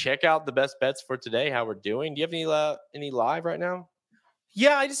check out the best bets for today, how we're doing. Do you have any live right now?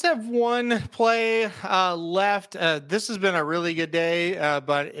 Yeah, I just have one play left. This has been a really good day,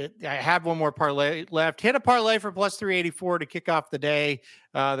 but I have one more parlay left. Hit a parlay for plus 384 to kick off the day,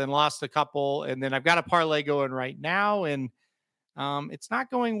 then lost a couple. And then I've got a parlay going right now, and it's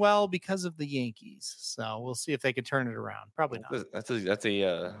not going well because of the Yankees. So we'll see if they can turn it around. Probably not. That's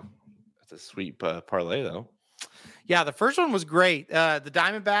a sweet parlay, though. Yeah, the first one was great. The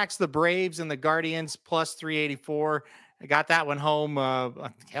Diamondbacks, the Braves, and the Guardians plus 384. I got that one home,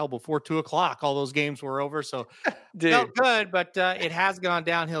 before 2:00. All those games were over, so felt good. But it has gone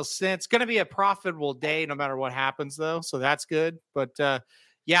downhill since. It's going to be a profitable day, no matter what happens, though. So that's good. But I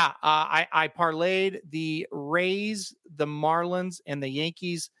parlayed the Rays, the Marlins, and the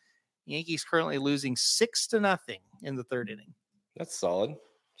Yankees. Yankees currently losing 6-0 in the third inning. That's solid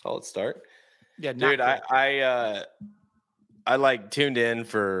start. Yeah, dude. I tuned in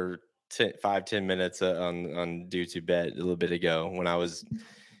for 5-10 minutes on Due to Bet a little bit ago when I was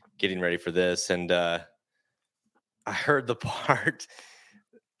getting ready for this, and I heard the part.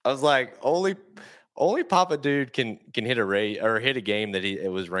 I was like, only Papa Dude can hit a game that it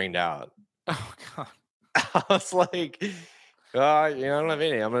was rained out. Oh God! I was like, I don't have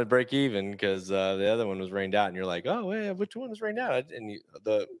any. I'm gonna break even because the other one was rained out, and you're like, oh wait, which one was rained out? And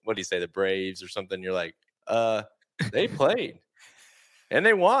what do you say, the Braves or something? You're like, they played and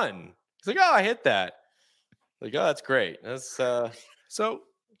they won. It's like, oh, I hit that. Like, oh, that's great. That's so.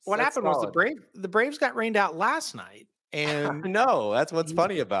 What happened was the Braves got rained out last night, and no, that's what's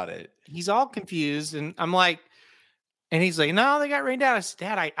funny about it. He's all confused, and I'm like, and he's like, no, they got rained out. I said,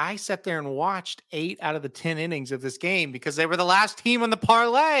 Dad, I sat there and watched 8 out of the 10 innings of this game because they were the last team on the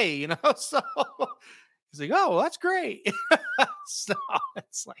parlay, So he's like, oh, well, that's great. So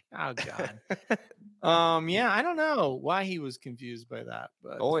it's like, oh God. Yeah, I don't know why he was confused by that,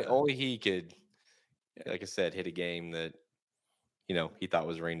 but only he could, like I said, hit a game that he thought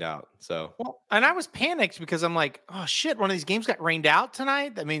was rained out. So and I was panicked because I'm like, oh shit, one of these games got rained out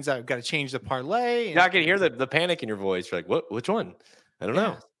tonight. That means I've got to change the parlay. I can hear the panic in your voice. You're like, what? Which one? I don't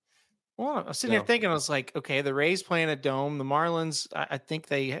know. Well, I was sitting here thinking, I was like, okay, the Rays playing a dome. The Marlins, I think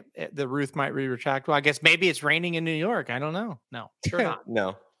the roof might be retractable. I guess maybe it's raining in New York. I don't know. No, sure not.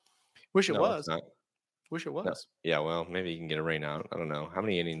 No. Wish it was. Wish it was. No. Yeah, well, maybe you can get a rain out. I don't know. How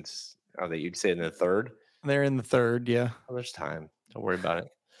many innings are they? You'd say in the third? They're in the third, yeah. Oh, there's time. Don't worry about it.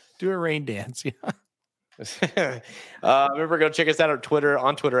 Do a rain dance, yeah. Remember, go check us out on Twitter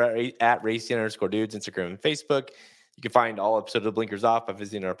at Racing_Dudes, Instagram and Facebook. You can find all episodes of Blinkers Off by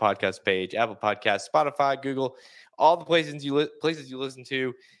visiting our podcast page, Apple Podcasts, Spotify, Google, all the places you listen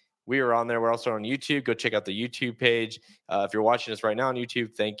to. We are on there. We're also on YouTube. Go check out the YouTube page. If you're watching us right now on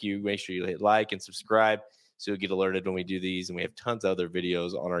YouTube, thank you. Make sure you hit like and subscribe so you'll get alerted when we do these. And we have tons of other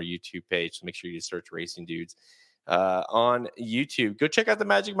videos on our YouTube page. So make sure you search Racing Dudes on YouTube. Go check out the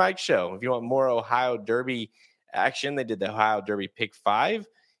Magic Mike Show. If you want more Ohio Derby action, they did the Ohio Derby Pick 5.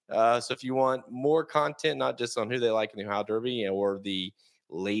 So if you want more content, not just on who they like in the Ohio Derby or the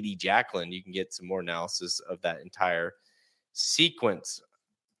Lady Jacqueline, you can get some more analysis of that entire sequence.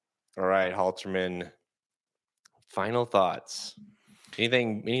 All right, Halterman. Final thoughts.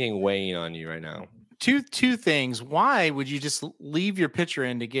 Anything weighing on you right now? Two things. Why would you just leave your pitcher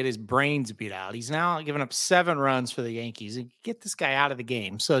in to get his brains beat out? He's now giving up 7 runs for the Yankees. Get this guy out of the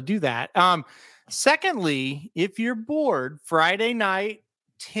game. So do that. Secondly, if you're bored, Friday night,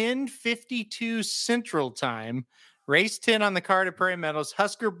 10:52 Central Time, race 10 on the card at Prairie Meadows.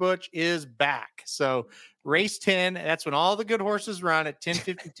 Husker Butch is back. So race 10, that's when all the good horses run at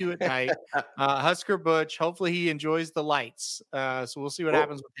 10:52 at night. Husker Butch, hopefully he enjoys the lights. So we'll see what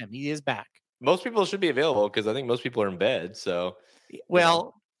happens with him. He is back. Most people should be available because I think most people are in bed. So,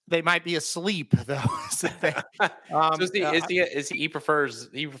 they might be asleep though. He prefers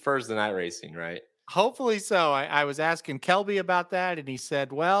the night racing, right? Hopefully so. I was asking Kelby about that, and he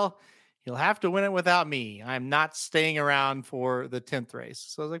said, "Well, you'll have to win it without me. I'm not staying around for the 10th race."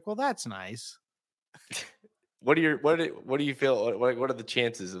 So I was like, "Well, that's nice." What do you feel? What are the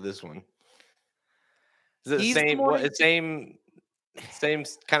chances of this one? Is it the same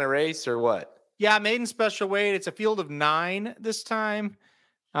kind of race or what? Yeah, maiden special weight. It's a field of 9 this time.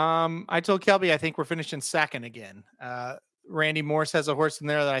 I told Kelby I think we're finishing second again. Randy Morse has a horse in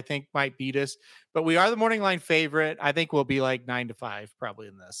there that I think might beat us, but we are the morning line favorite. I think we'll be like 9-5 probably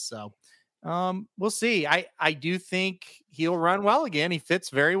in this. So we'll see. I do think he'll run well again. He fits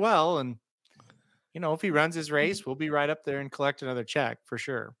very well, and if he runs his race, we'll be right up there and collect another check for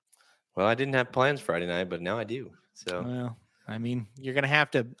sure. Well, I didn't have plans Friday night, but now I do. So, well, I mean, I'm gonna have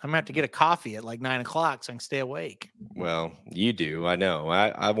to get a coffee at like 9 o'clock so I can stay awake. Well, you do. I know.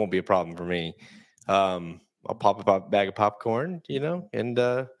 I won't be a problem for me. I'll pop a bag of popcorn, and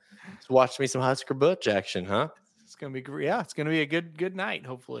just watch me some Husker Butch action, huh? It's gonna be great. Yeah, it's gonna be a good night,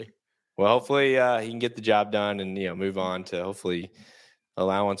 hopefully. Well, hopefully he can get the job done and move on to hopefully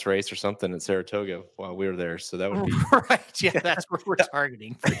allowance race or something at Saratoga while we were there. So that would be right. Yeah, that's what we're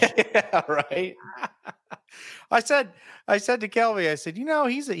targeting. Yeah, right. I said to Kelby, I said,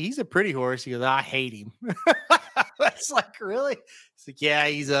 he's a pretty horse. He goes, I hate him. That's like, really? He's like, yeah,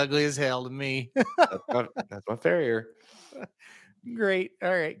 he's ugly as hell to me. That's my farrier. Great. All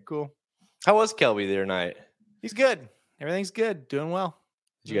right, cool. How was Kelby the other night? He's good. Everything's good. Doing well.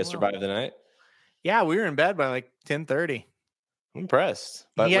 Did you guys survive the night? Yeah, we were in bed by like 10:30. I'm impressed.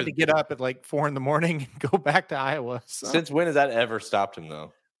 But he had to get up at like 4 a.m. and go back to Iowa. So. Since when has that ever stopped him,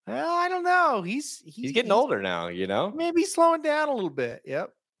 though? Well, I don't know. He's getting older now, Maybe slowing down a little bit.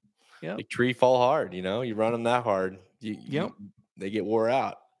 Yep. Like tree fall hard, you run them that hard. They get wore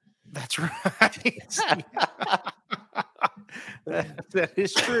out. That's right. that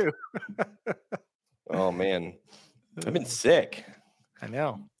is true. Oh, man. I've been sick. I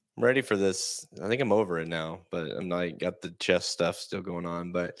know. I'm ready for this. I think I'm over it now, but I'm not got the chest stuff still going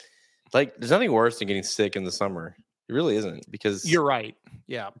on. But there's nothing worse than getting sick in the summer. It really isn't, because you're right.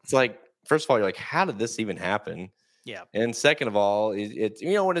 Yeah. It's like, first of all, you're like, how did this even happen? Yeah. And second of all, it's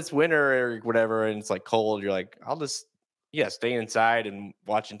when it's winter or whatever and it's like cold, you're like, I'll just stay inside and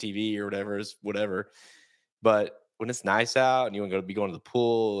watching TV or whatever. But when it's nice out and you want to be going to the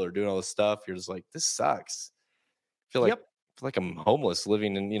pool or doing all this stuff, you're just like, this sucks. I feel like I'm homeless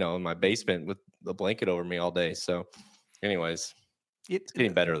living in in my basement with a blanket over me all day. So anyways, it's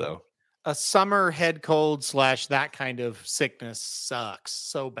getting better though. A summer head cold / that kind of sickness sucks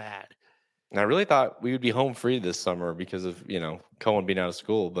so bad. And I really thought we would be home free this summer because of, Cohen being out of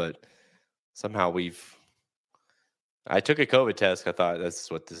school, but somehow I took a COVID test. I thought that's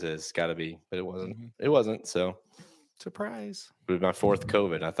what this is. It's got to be, but it wasn't. Mm-hmm. It wasn't. So surprise. It was my 4th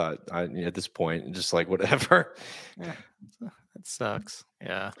COVID. I thought at this point, just like whatever. Yeah, that sucks.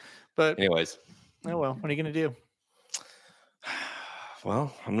 Yeah. But anyways. Oh, well, what are you going to do?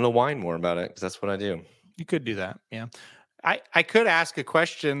 Well, I'm going to whine more about it because that's what I do. You could do that. Yeah. I could ask a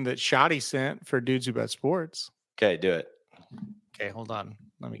question that Shoddy sent for Dudes Who Bet Sports. Okay, do it. Okay, hold on.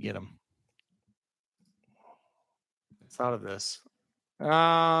 Let me get him. thought of this.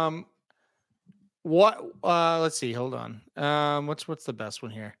 What? Let's see. Hold on. What's the best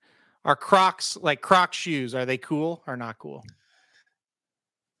one here? Are Crocs like Croc shoes? Are they cool or not cool?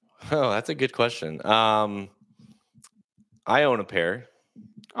 Oh, that's a good question. I own a pair.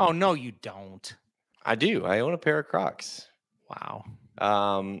 Oh no, you don't. I do. I own a pair of Crocs. Wow.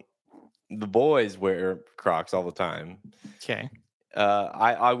 The boys wear Crocs all the time. Okay.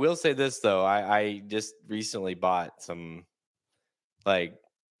 I will say this though. I just recently bought some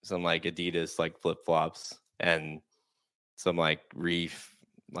Adidas like flip flops and some like reef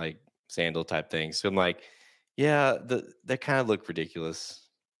like sandal type things. So I'm like, yeah, they kind of look ridiculous.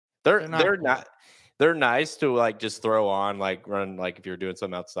 They're not. They're nice to like just throw on, like run, like if you're doing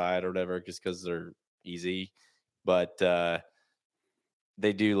something outside or whatever, just because they're easy. But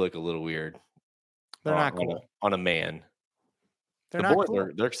they do look a little weird. They're not cool on a man. They're not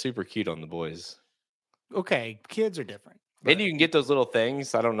cool. They're super cute on the boys. Okay, kids are different. And you can get those little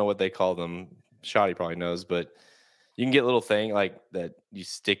things. I don't know what they call them. Shoddy probably knows, but you can get a little thing like that you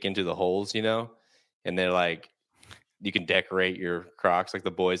stick into the holes, and they're like you can decorate your Crocs. Like the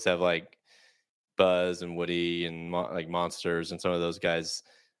boys have like Buzz and Woody and like Monsters and some of those guys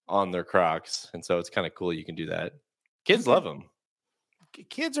on their Crocs, and so it's kind of cool. You can do that. Kids love them.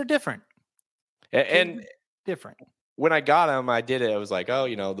 Kids are different. And different. When I got them, I did it. I was like,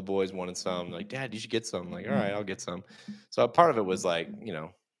 oh, the boys wanted some. Like, Dad, you should get some. I'm like, all right, I'll get some. So part of it was like,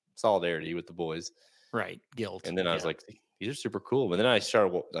 solidarity with the boys. Right. Guilt. And then I was like, these are super cool. But then I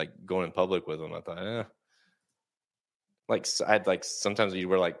started like going in public with them. I thought, like I'd like sometimes you'd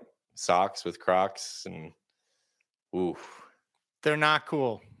wear like socks with Crocs and oof. They're not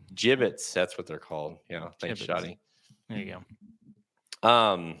cool. Gibbets, that's what they're called. Yeah. Thanks, Shoddy. There you go.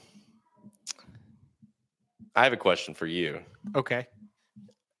 I have a question for you. Okay.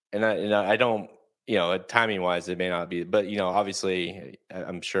 And I don't, timing wise, it may not be, but obviously,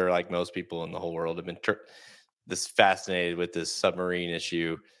 I'm sure like most people in the whole world have been this fascinated with this submarine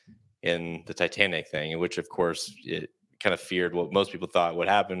issue in the Titanic thing, in which of course it kind of feared what most people thought would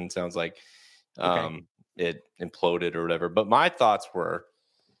happen. It sounds like it imploded or whatever. But my thoughts were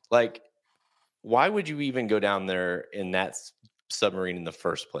like, why would you even go down there in that submarine in the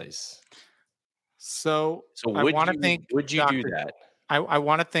first place? So would you do that? I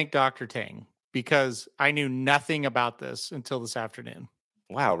want to thank Dr. Tang because I knew nothing about this until this afternoon.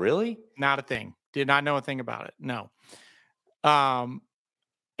 Wow, really? Not a thing. Did not know a thing about it. No. And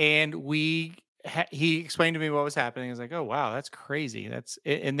he explained to me what was happening. I was like, oh wow, that's crazy. That's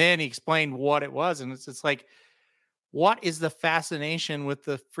it. And then he explained what it was, and it's like, what is the fascination with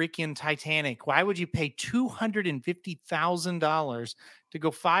the freaking Titanic? Why would you pay $250,000 to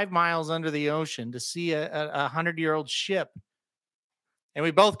go 5 miles under the ocean to see a 100-year-old ship? And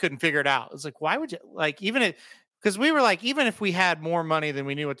we both couldn't figure it out. It's like, why would you because we were like, even if we had more money than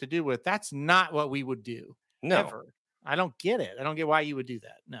we knew what to do with, that's not what we would do. No, ever. I don't get it. I don't get why you would do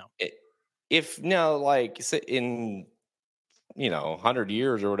that. No. Like in 100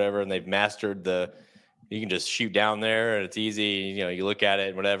 years or whatever, and they've mastered you can just shoot down there and it's easy. You look at it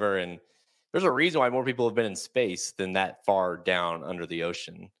and whatever. And there's a reason why more people have been in space than that far down under the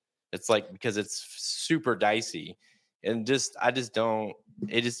ocean. It's like, because it's super dicey and I just don't,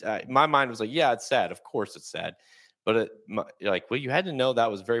 my mind was like, yeah, it's sad. Of course it's sad. But you had to know that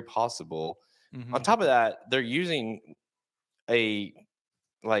was very possible. Mm-hmm. On top of that, they're using a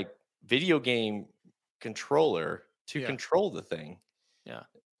video game controller to control the thing. Yeah.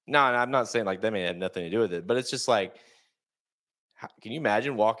 No, I'm not saying like that may have nothing to do with it, but it's just like, can you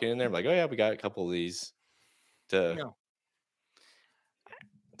imagine walking in there like, oh yeah, we got a couple of these to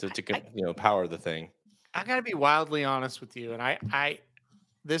power the thing. I got to be wildly honest with you, and I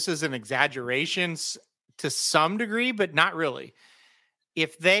this is an exaggeration to some degree, but not really.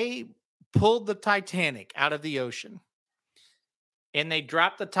 If they pulled the Titanic out of the ocean and they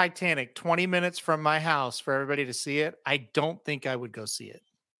dropped the Titanic 20 minutes from my house for everybody to see it, I don't think I would go see it.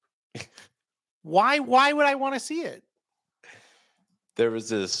 Why would I want to see it? There was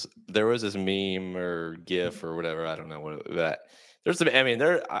this meme or GIF or whatever. I don't know what that. There's some. I mean,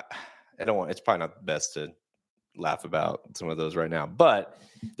 I don't want. It's probably not best to laugh about some of those right now. But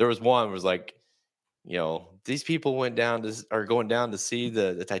there was one where it was like, these people are going down to see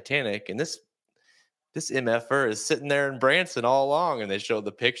the Titanic, and this MFer is sitting there in Branson all along, and they showed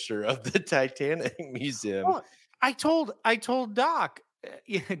the picture of the Titanic Museum. Well, I told Doc.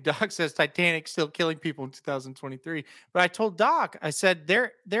 Doc says Titanic still killing people in 2023. But I told Doc, I said,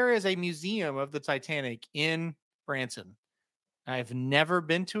 there is a museum of the Titanic in Branson. I've never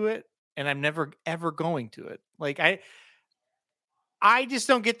been to it, and I'm never, ever going to it. Like, I just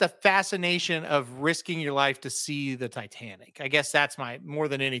don't get the fascination of risking your life to see the Titanic. I guess that's more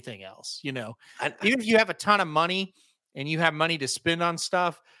than anything else, even if you have a ton of money and you have money to spend on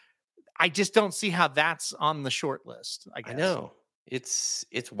stuff, I just don't see how that's on the short list. I guess. I know it's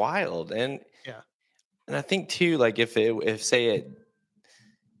wild. And yeah. And I think too, like it's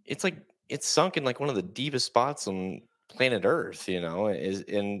like it's sunk in like one of the deepest spots on planet Earth,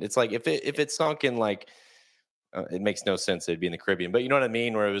 and it's like if it's sunk in like it makes no sense it'd be in the Caribbean, but you know what I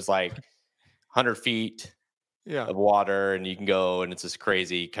mean, where it was like 100 feet of water, and you can go, and it's this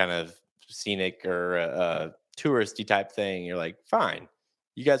crazy kind of scenic or touristy type thing. You're like, fine,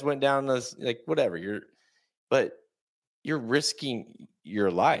 you guys went down this, like, whatever. But you're risking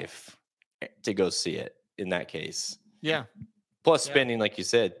your life to go see it in that case. Yeah. Plus spending, like you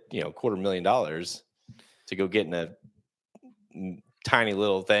said, $250,000 to go get in a tiny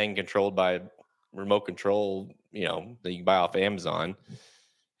little thing controlled by remote control, that you can buy off Amazon.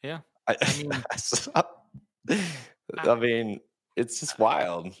 Yeah. I mean, it's just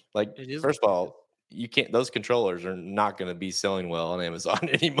wild. Like, first of all, you can't, those controllers are not going to be selling well on Amazon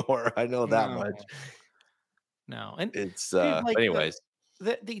anymore. I know that much. No. And it's, anyways,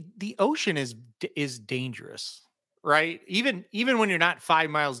 the ocean is dangerous, right? Even when you're not 5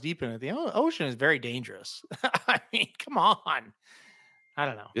 miles deep in it, the ocean is very dangerous. I mean, come on. I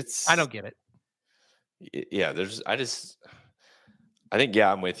don't know. I don't get it. Yeah. I think,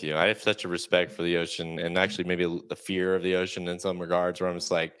 I'm with you. I have such a respect for the ocean, and actually maybe a fear of the ocean in some regards, where I'm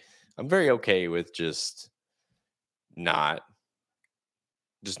just like, I'm very okay with just not,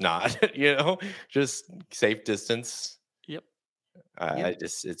 just safe distance. Yep. I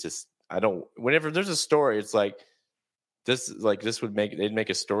don't, whenever there's a story, it's like, they'd make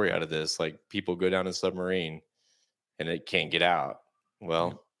a story out of this. Like, people go down a submarine and it can't get out.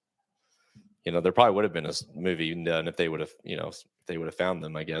 Well, there probably would have been a movie done if they would have, they would have found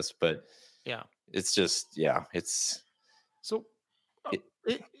them, I guess. But yeah, it's just, it's. So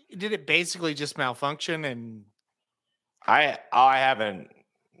did it basically just malfunction? And I haven't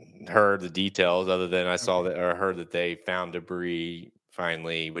heard the details other than I saw that, or heard that they found debris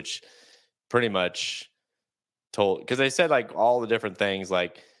finally, which pretty much because they said like all the different things,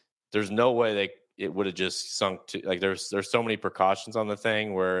 like there's no way it would have just sunk to, like, there's so many precautions on the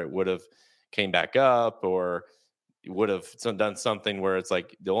thing where it would have came back up, or it would have done something where it's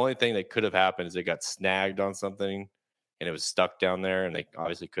like the only thing that could have happened is it got snagged on something and it was stuck down there, and they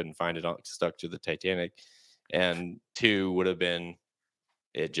obviously couldn't find it stuck to the Titanic. And 2 would have been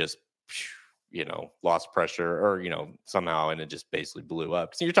it just lost pressure, or somehow, and it just basically blew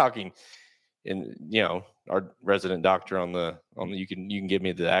up. So you're talking, and our resident doctor on the you can give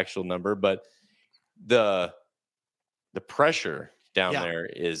me the actual number, but the pressure down there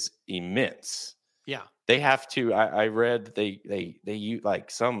is immense. Yeah. They have to, I read that they use like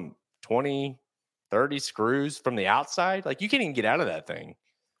some 20, 30 screws from the outside. Like, you can't even get out of that thing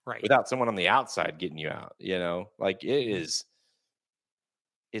without someone on the outside getting you out, like it's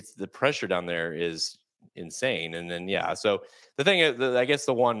the pressure down there is insane. And then, so the thing is, I guess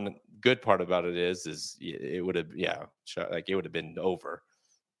the one good part about it is it would have, like it would have been over.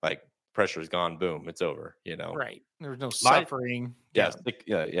 Like, pressure's gone, boom, it's over, Right. There's no suffering.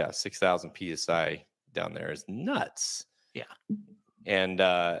 6,000 PSI down there is nuts. Yeah. And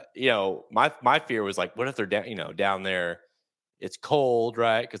my fear was like, what if they're down, down there, it's cold,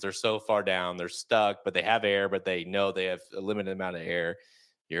 right? Because they're so far down, they're stuck, but they have air, but they know they have a limited amount of air.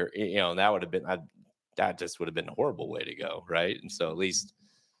 That would have been, that just would have been a horrible way to go, right? And so, at least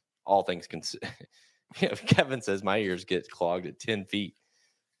all things considered, Kevin says my ears get clogged at 10 feet.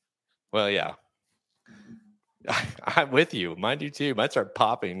 Well, yeah, I'm with you. Mine do too. Mine start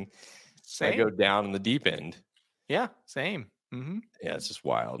popping. I go down in the deep end. Yeah, same. Mm-hmm. Yeah, it's just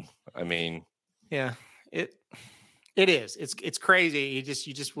wild. I mean, yeah, it is. It's crazy.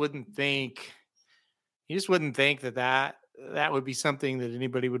 You just wouldn't think. You just wouldn't think that would be something that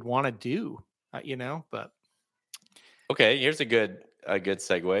anybody would want to do. But okay, here's a good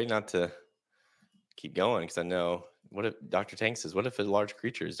segue. Not to keep going, because I know. What if Dr. Tank says, what if a large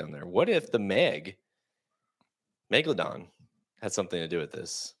creature is down there? What if the Megalodon has something to do with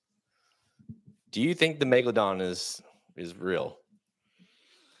this? Do you think the Megalodon is real?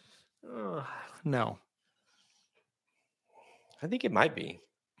 No. I think it might be.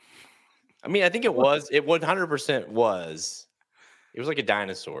 I mean, I think it was. It 100% was. It was like a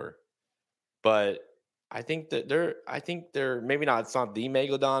dinosaur. But I think that maybe not, it's not the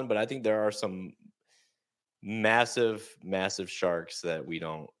Megalodon, but I think there are some massive sharks that we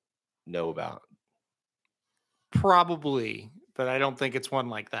don't know about. Probably, but I don't think it's one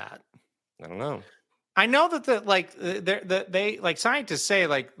like that. I don't know. I know that they like scientists say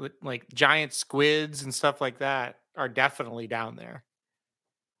like giant squids and stuff like that are definitely down there.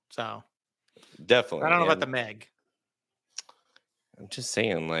 So definitely, I don't know about the Meg. I'm just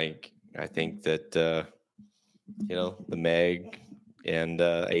saying, like, I think that the Meg and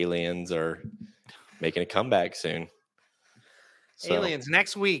Aliens are making a comeback soon. So, Aliens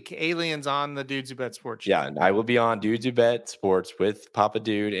next week. Aliens on the Dudes Who Bet Sports. Yeah, and I will be on Dudes Who Bet Sports with Papa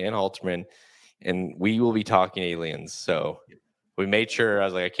Dude and Halterman, and we will be talking Aliens. So we made sure. I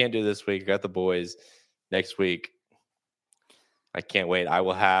was like, I can't do this week. I got the boys next week. I can't wait. I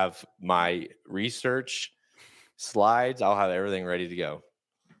will have my research slides. I'll have everything ready to go.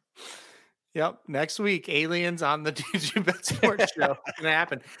 Yep. Next week, Aliens on the Dudes Who Bet Sports show. It's going to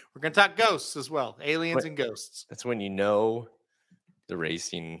happen. We're going to talk ghosts as well. Aliens and ghosts. That's when you know the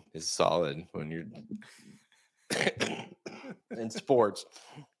racing is solid, when you're in sports.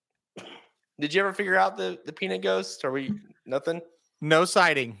 Did you ever figure out the peanut ghost? Are we nothing? No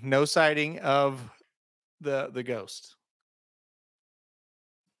sighting. No sighting of the ghost.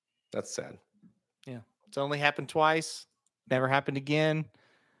 That's sad. Yeah. It's only happened twice. Never happened again.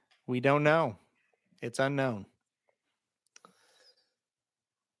 We don't know. It's unknown.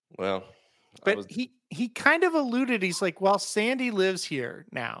 Well, but he kind of alluded. He's like, well, Sandy lives here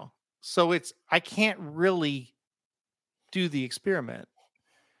now, so I can't really do the experiment.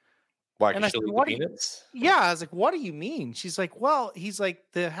 Why? Because she'll eat the peanuts? Yeah, I was like, what do you mean? She's like, well, he's like,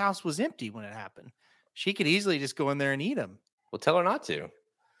 the house was empty when it happened. She could easily just go in there and eat them. Well, tell her not to.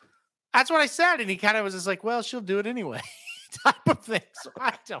 That's what I said, and he kind of was just like, well, she'll do it anyway. Type of thing. So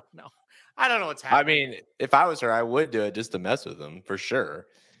I don't know. I don't know what's happening. I mean, if I was her, I would do it just to mess with them for sure.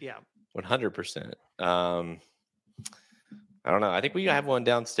 Yeah. 100%. I don't know. I think we have one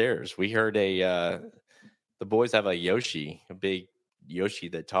downstairs. We heard the boys have a Yoshi, a big Yoshi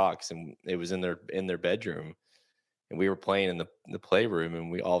that talks, and it was in their bedroom, and we were playing in the playroom,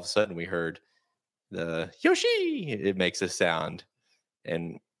 and we all of a sudden we heard the Yoshi. It makes a sound,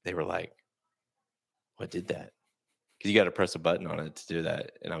 and they were like, "What did that?" Because you got to press a button on it to do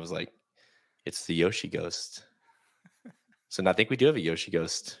that. And I was like, it's the Yoshi ghost. So I think we do have a Yoshi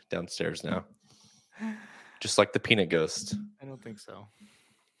ghost downstairs now. Just like the peanut ghost. I don't think so.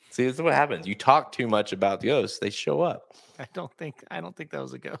 See, this is what happens. You talk too much about the ghosts, they show up. I don't think that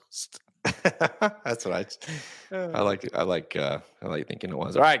was a ghost. That's what I like thinking it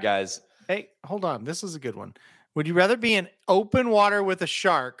was. All right, guys. Hey, hold on. This is a good one. Would you rather be in open water with a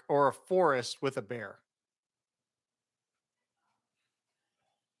shark or a forest with a bear?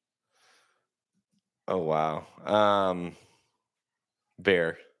 Oh, wow.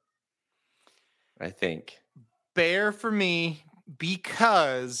 Bear, I think. Bear for me,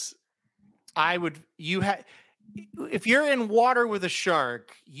 because if you're in water with a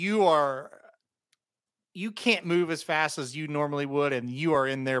shark, you can't move as fast as you normally would, and you are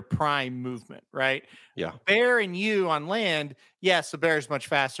in their prime movement, right? Yeah. Bear and you on land, yes, the bear is much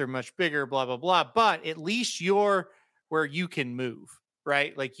faster, much bigger, blah, blah, blah, but at least you're where you can move.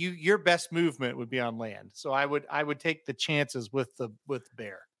 Right, like your best movement would be on land. So I would take the chances with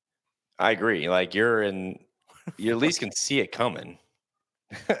bear. I agree. Like you at least can see it coming.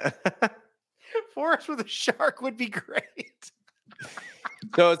 Forest with a shark would be great.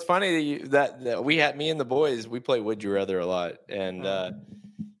 So it's funny that we had me and the boys. We play Would You Rather a lot, and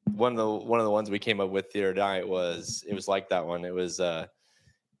one of the ones we came up with the other night was like that one. It was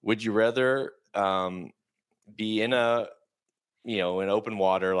would you rather be in in open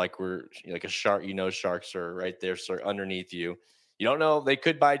water, like we're like a shark, sharks are right there, underneath you. You don't know, they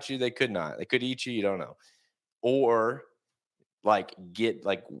could bite you, they could not, they could eat you, you don't know. Or like get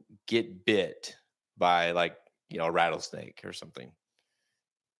bit by like, a rattlesnake or something.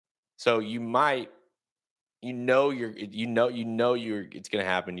 So you might, it's going to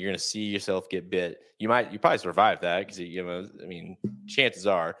happen. You're going to see yourself get bit. You probably survive that because, chances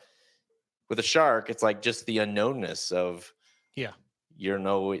are with a shark, it's like just the unknownness of, yeah, they're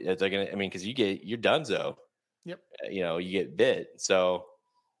gonna. Because you're donezo. Yep. You get bit. So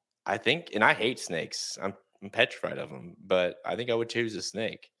I think, and I hate snakes. I'm petrified of them. But I think I would choose a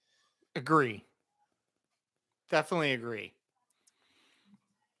snake. Agree. Definitely agree.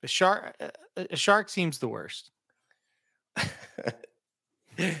 A shark seems the worst.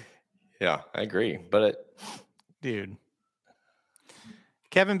 Yeah, I agree. But dude,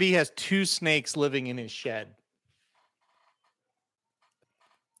 Kevin B has 2 snakes living in his shed.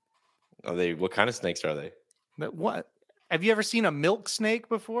 Are they? What kind of snakes are they? What? Have you ever seen a milk snake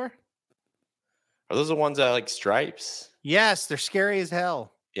before? Are those the ones that like stripes? Yes, they're scary as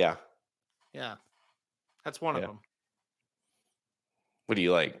hell. Yeah. Yeah. That's one of them. What do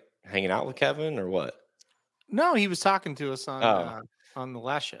you like? Hanging out with Kevin or what? No, he was talking to us on the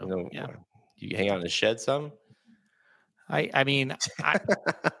last show. No, yeah. You hang out in the shed some? I mean,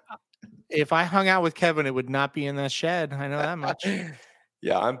 if I hung out with Kevin, it would not be in that shed. I know that much.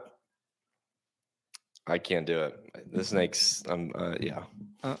 Yeah, I can't do it. The snakes. Yeah.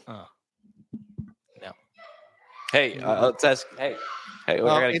 No. Hey, let's ask. Hey.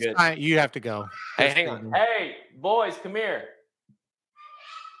 Well, it's fine. You have to go. Hey, hang on. Hey, boys, come here.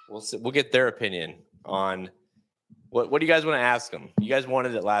 We'll get their opinion on what do you guys want to ask them? You guys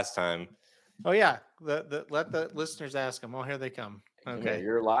wanted it last time. Oh yeah, let the listeners ask them. Oh, here they come. Okay, yeah,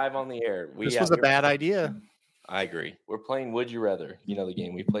 you're live on the air. This was a bad idea. I agree. We're playing Would You Rather. You know the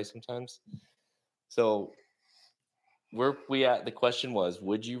game we play sometimes. So the question was,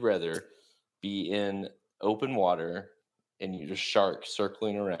 would you rather be in open water and you're just shark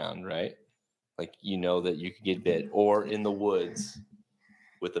circling around, right? Like you know that you could get bit, or in the woods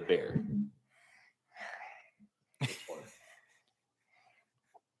with a bear?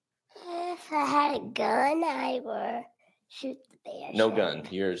 If I had a gun, I would shoot the bear. No gun.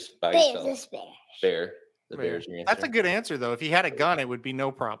 Yours by yourself. This bear. Bear. The bear's your answer. That's a good answer, though. If he had a gun, it would be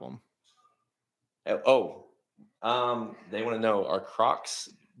no problem. They want to know, are Crocs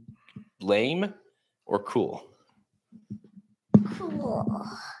lame or cool?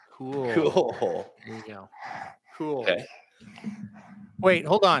 Cool. There you go. Cool. Okay. Wait,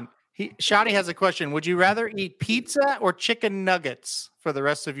 hold on. Shadi has a question. Would you rather eat pizza or chicken nuggets for the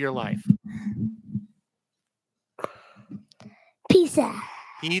rest of your life? Pizza.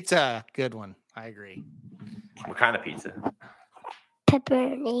 Pizza. Good one. I agree. What kind of pizza?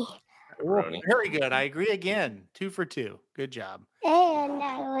 Pepperoni. Very good. I agree again. 2 for 2. Good job. And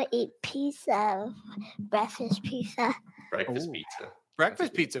I will eat pizza. Breakfast pizza. Breakfast pizza.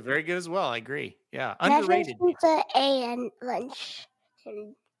 Breakfast pizza. Very good as well. I agree. Yeah. Underrated. Breakfast pizza and lunch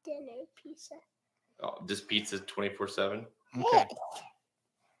and dinner pizza. Oh, just pizza 24/7? Okay.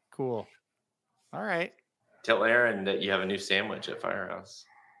 Cool. All right. Tell Aaron that you have a new sandwich at Firehouse.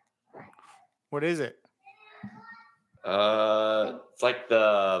 What is it? It's like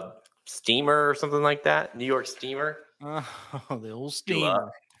the steamer or something like that. New York steamer. Oh, the old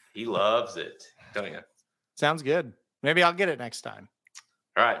steamer. He loves it. Don't you? Sounds good. Maybe I'll get it next time.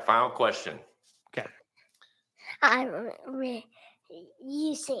 All right. Final question. Okay.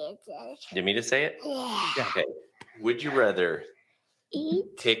 You say it, Dad. Do you want me to say it? Yeah. Okay. Would you rather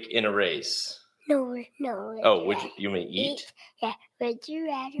Eat? pick in a race? No. Oh, you mean eat? Yeah. Would you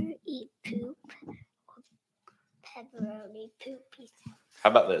rather eat poop or pepperoni poop pizza? How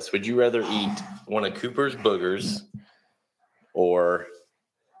about this? Would you rather eat one of Cooper's boogers or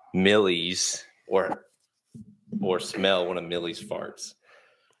Millie's or smell one of Millie's farts?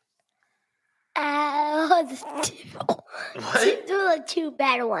 Those are 2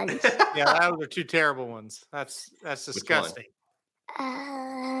 bad ones. Yeah, those are 2 terrible ones. That's disgusting.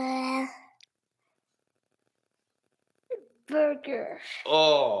 Burger.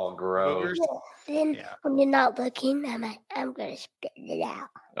 Oh, gross. Then when you're not looking, I'm going to spit it out.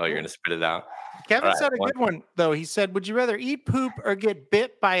 Oh, you're going to spit it out? Kevin said a good one, though. He said, would you rather eat poop or get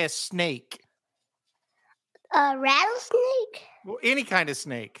bit by a snake? A rattlesnake? Well, any kind of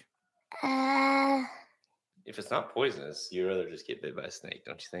snake. If it's not poisonous, you'd rather just get bit by a snake,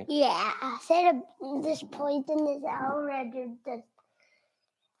 don't you think? Yeah. Instead of this poisonous, I'd rather just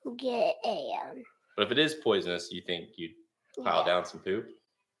get a... But if it is poisonous, you think you'd pile down some poop?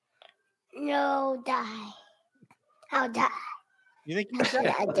 No, die. I'll die. You think you'd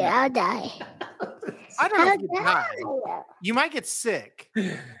die? I'll die. I don't know if you'd die. You might get sick.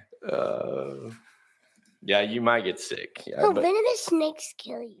 Yeah, you might get sick. Yeah, but venomous snakes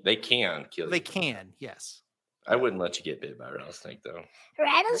kill you. They can kill you. They can, yes. I wouldn't let you get bit by a rattlesnake, though.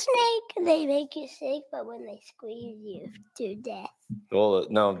 Rattlesnake, they make you sick, but when they squeeze you to death. Well,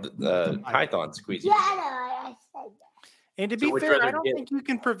 no, python squeeze you. Yeah, I said that. And to be fair, I don't think you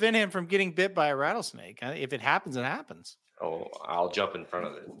can prevent him from getting bit by a rattlesnake. If it happens, it happens. Oh, I'll jump in front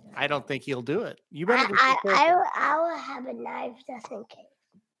of it. I don't think he'll do it. You better be careful. I will have a knife just in case.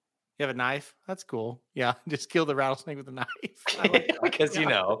 You have a knife? That's cool. Yeah, just kill the rattlesnake with a knife. Because you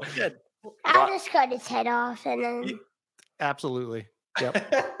know. Good. I'll just cut its head off and then. Absolutely.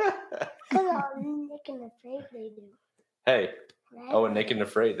 Yep. Come on, Nick and Afraid they do. Hey. Right? Oh, and Nick and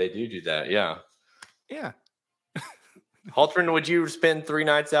Afraid they do that. Yeah. Yeah. Haltern, would you spend 5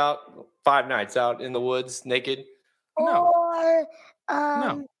 nights out in the woods naked? No.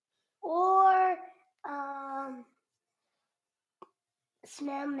 Or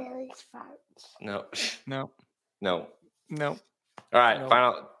smell Millie's farts. No. All right,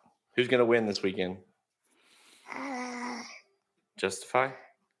 final. Who's going to win this weekend? Justify?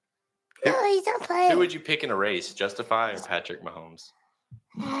 No, he's not playing. Who would you pick in a race, Justify or Patrick Mahomes?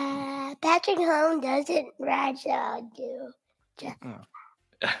 Patrick Mahomes doesn't ride, so I'll do.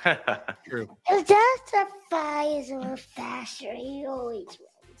 True. If Justify is a little faster, he always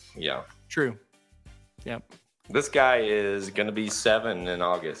wins. Yeah. True. Yep. This guy is going to be 7 in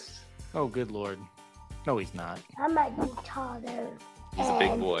August. Oh, good Lord. No, he's not. I might be taller. He's a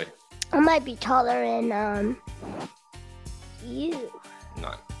big boy. I might be taller than you.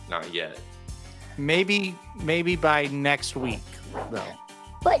 Not yet. Maybe by next week, though.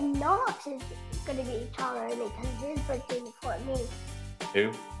 But Knox is going to be taller than me because his birthday before me.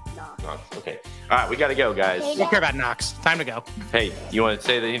 Who? Knox. Okay. All right, we got to go, guys. Okay, Don't care about Knox. Time to go. Hey, you want to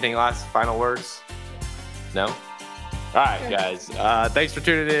say anything last final words? No? All right, guys. Thanks for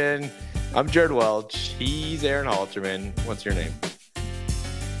tuning in. I'm Jared Welch. He's Aaron Halterman. What's your name?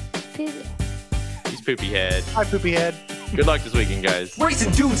 Poopy. He's Poopy Head. Hi, Poopy Head. Good luck this weekend, guys.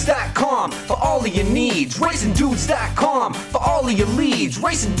 RacingDudes.com for all of your needs. RacingDudes.com for all of your leads.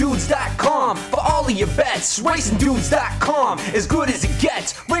 RacingDudes.com for all of your bets. RacingDudes.com as good as it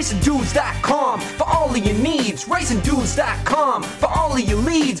gets. RacingDudes.com for all of your needs. RacingDudes.com for all of your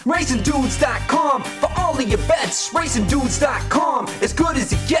leads. RacingDudes.com for all of your bets. RacingDudes.com as good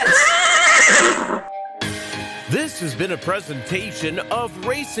as it gets. This has been a presentation of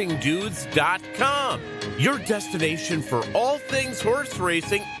RacingDudes.com, your destination for all things horse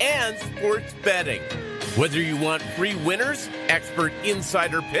racing and sports betting. Whether you want free winners, expert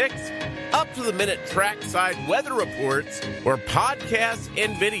insider picks, up-to-the-minute trackside weather reports, or podcasts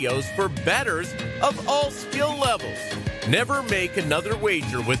and videos for bettors of all skill levels, never make another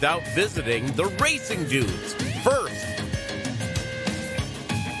wager without visiting the Racing Dudes.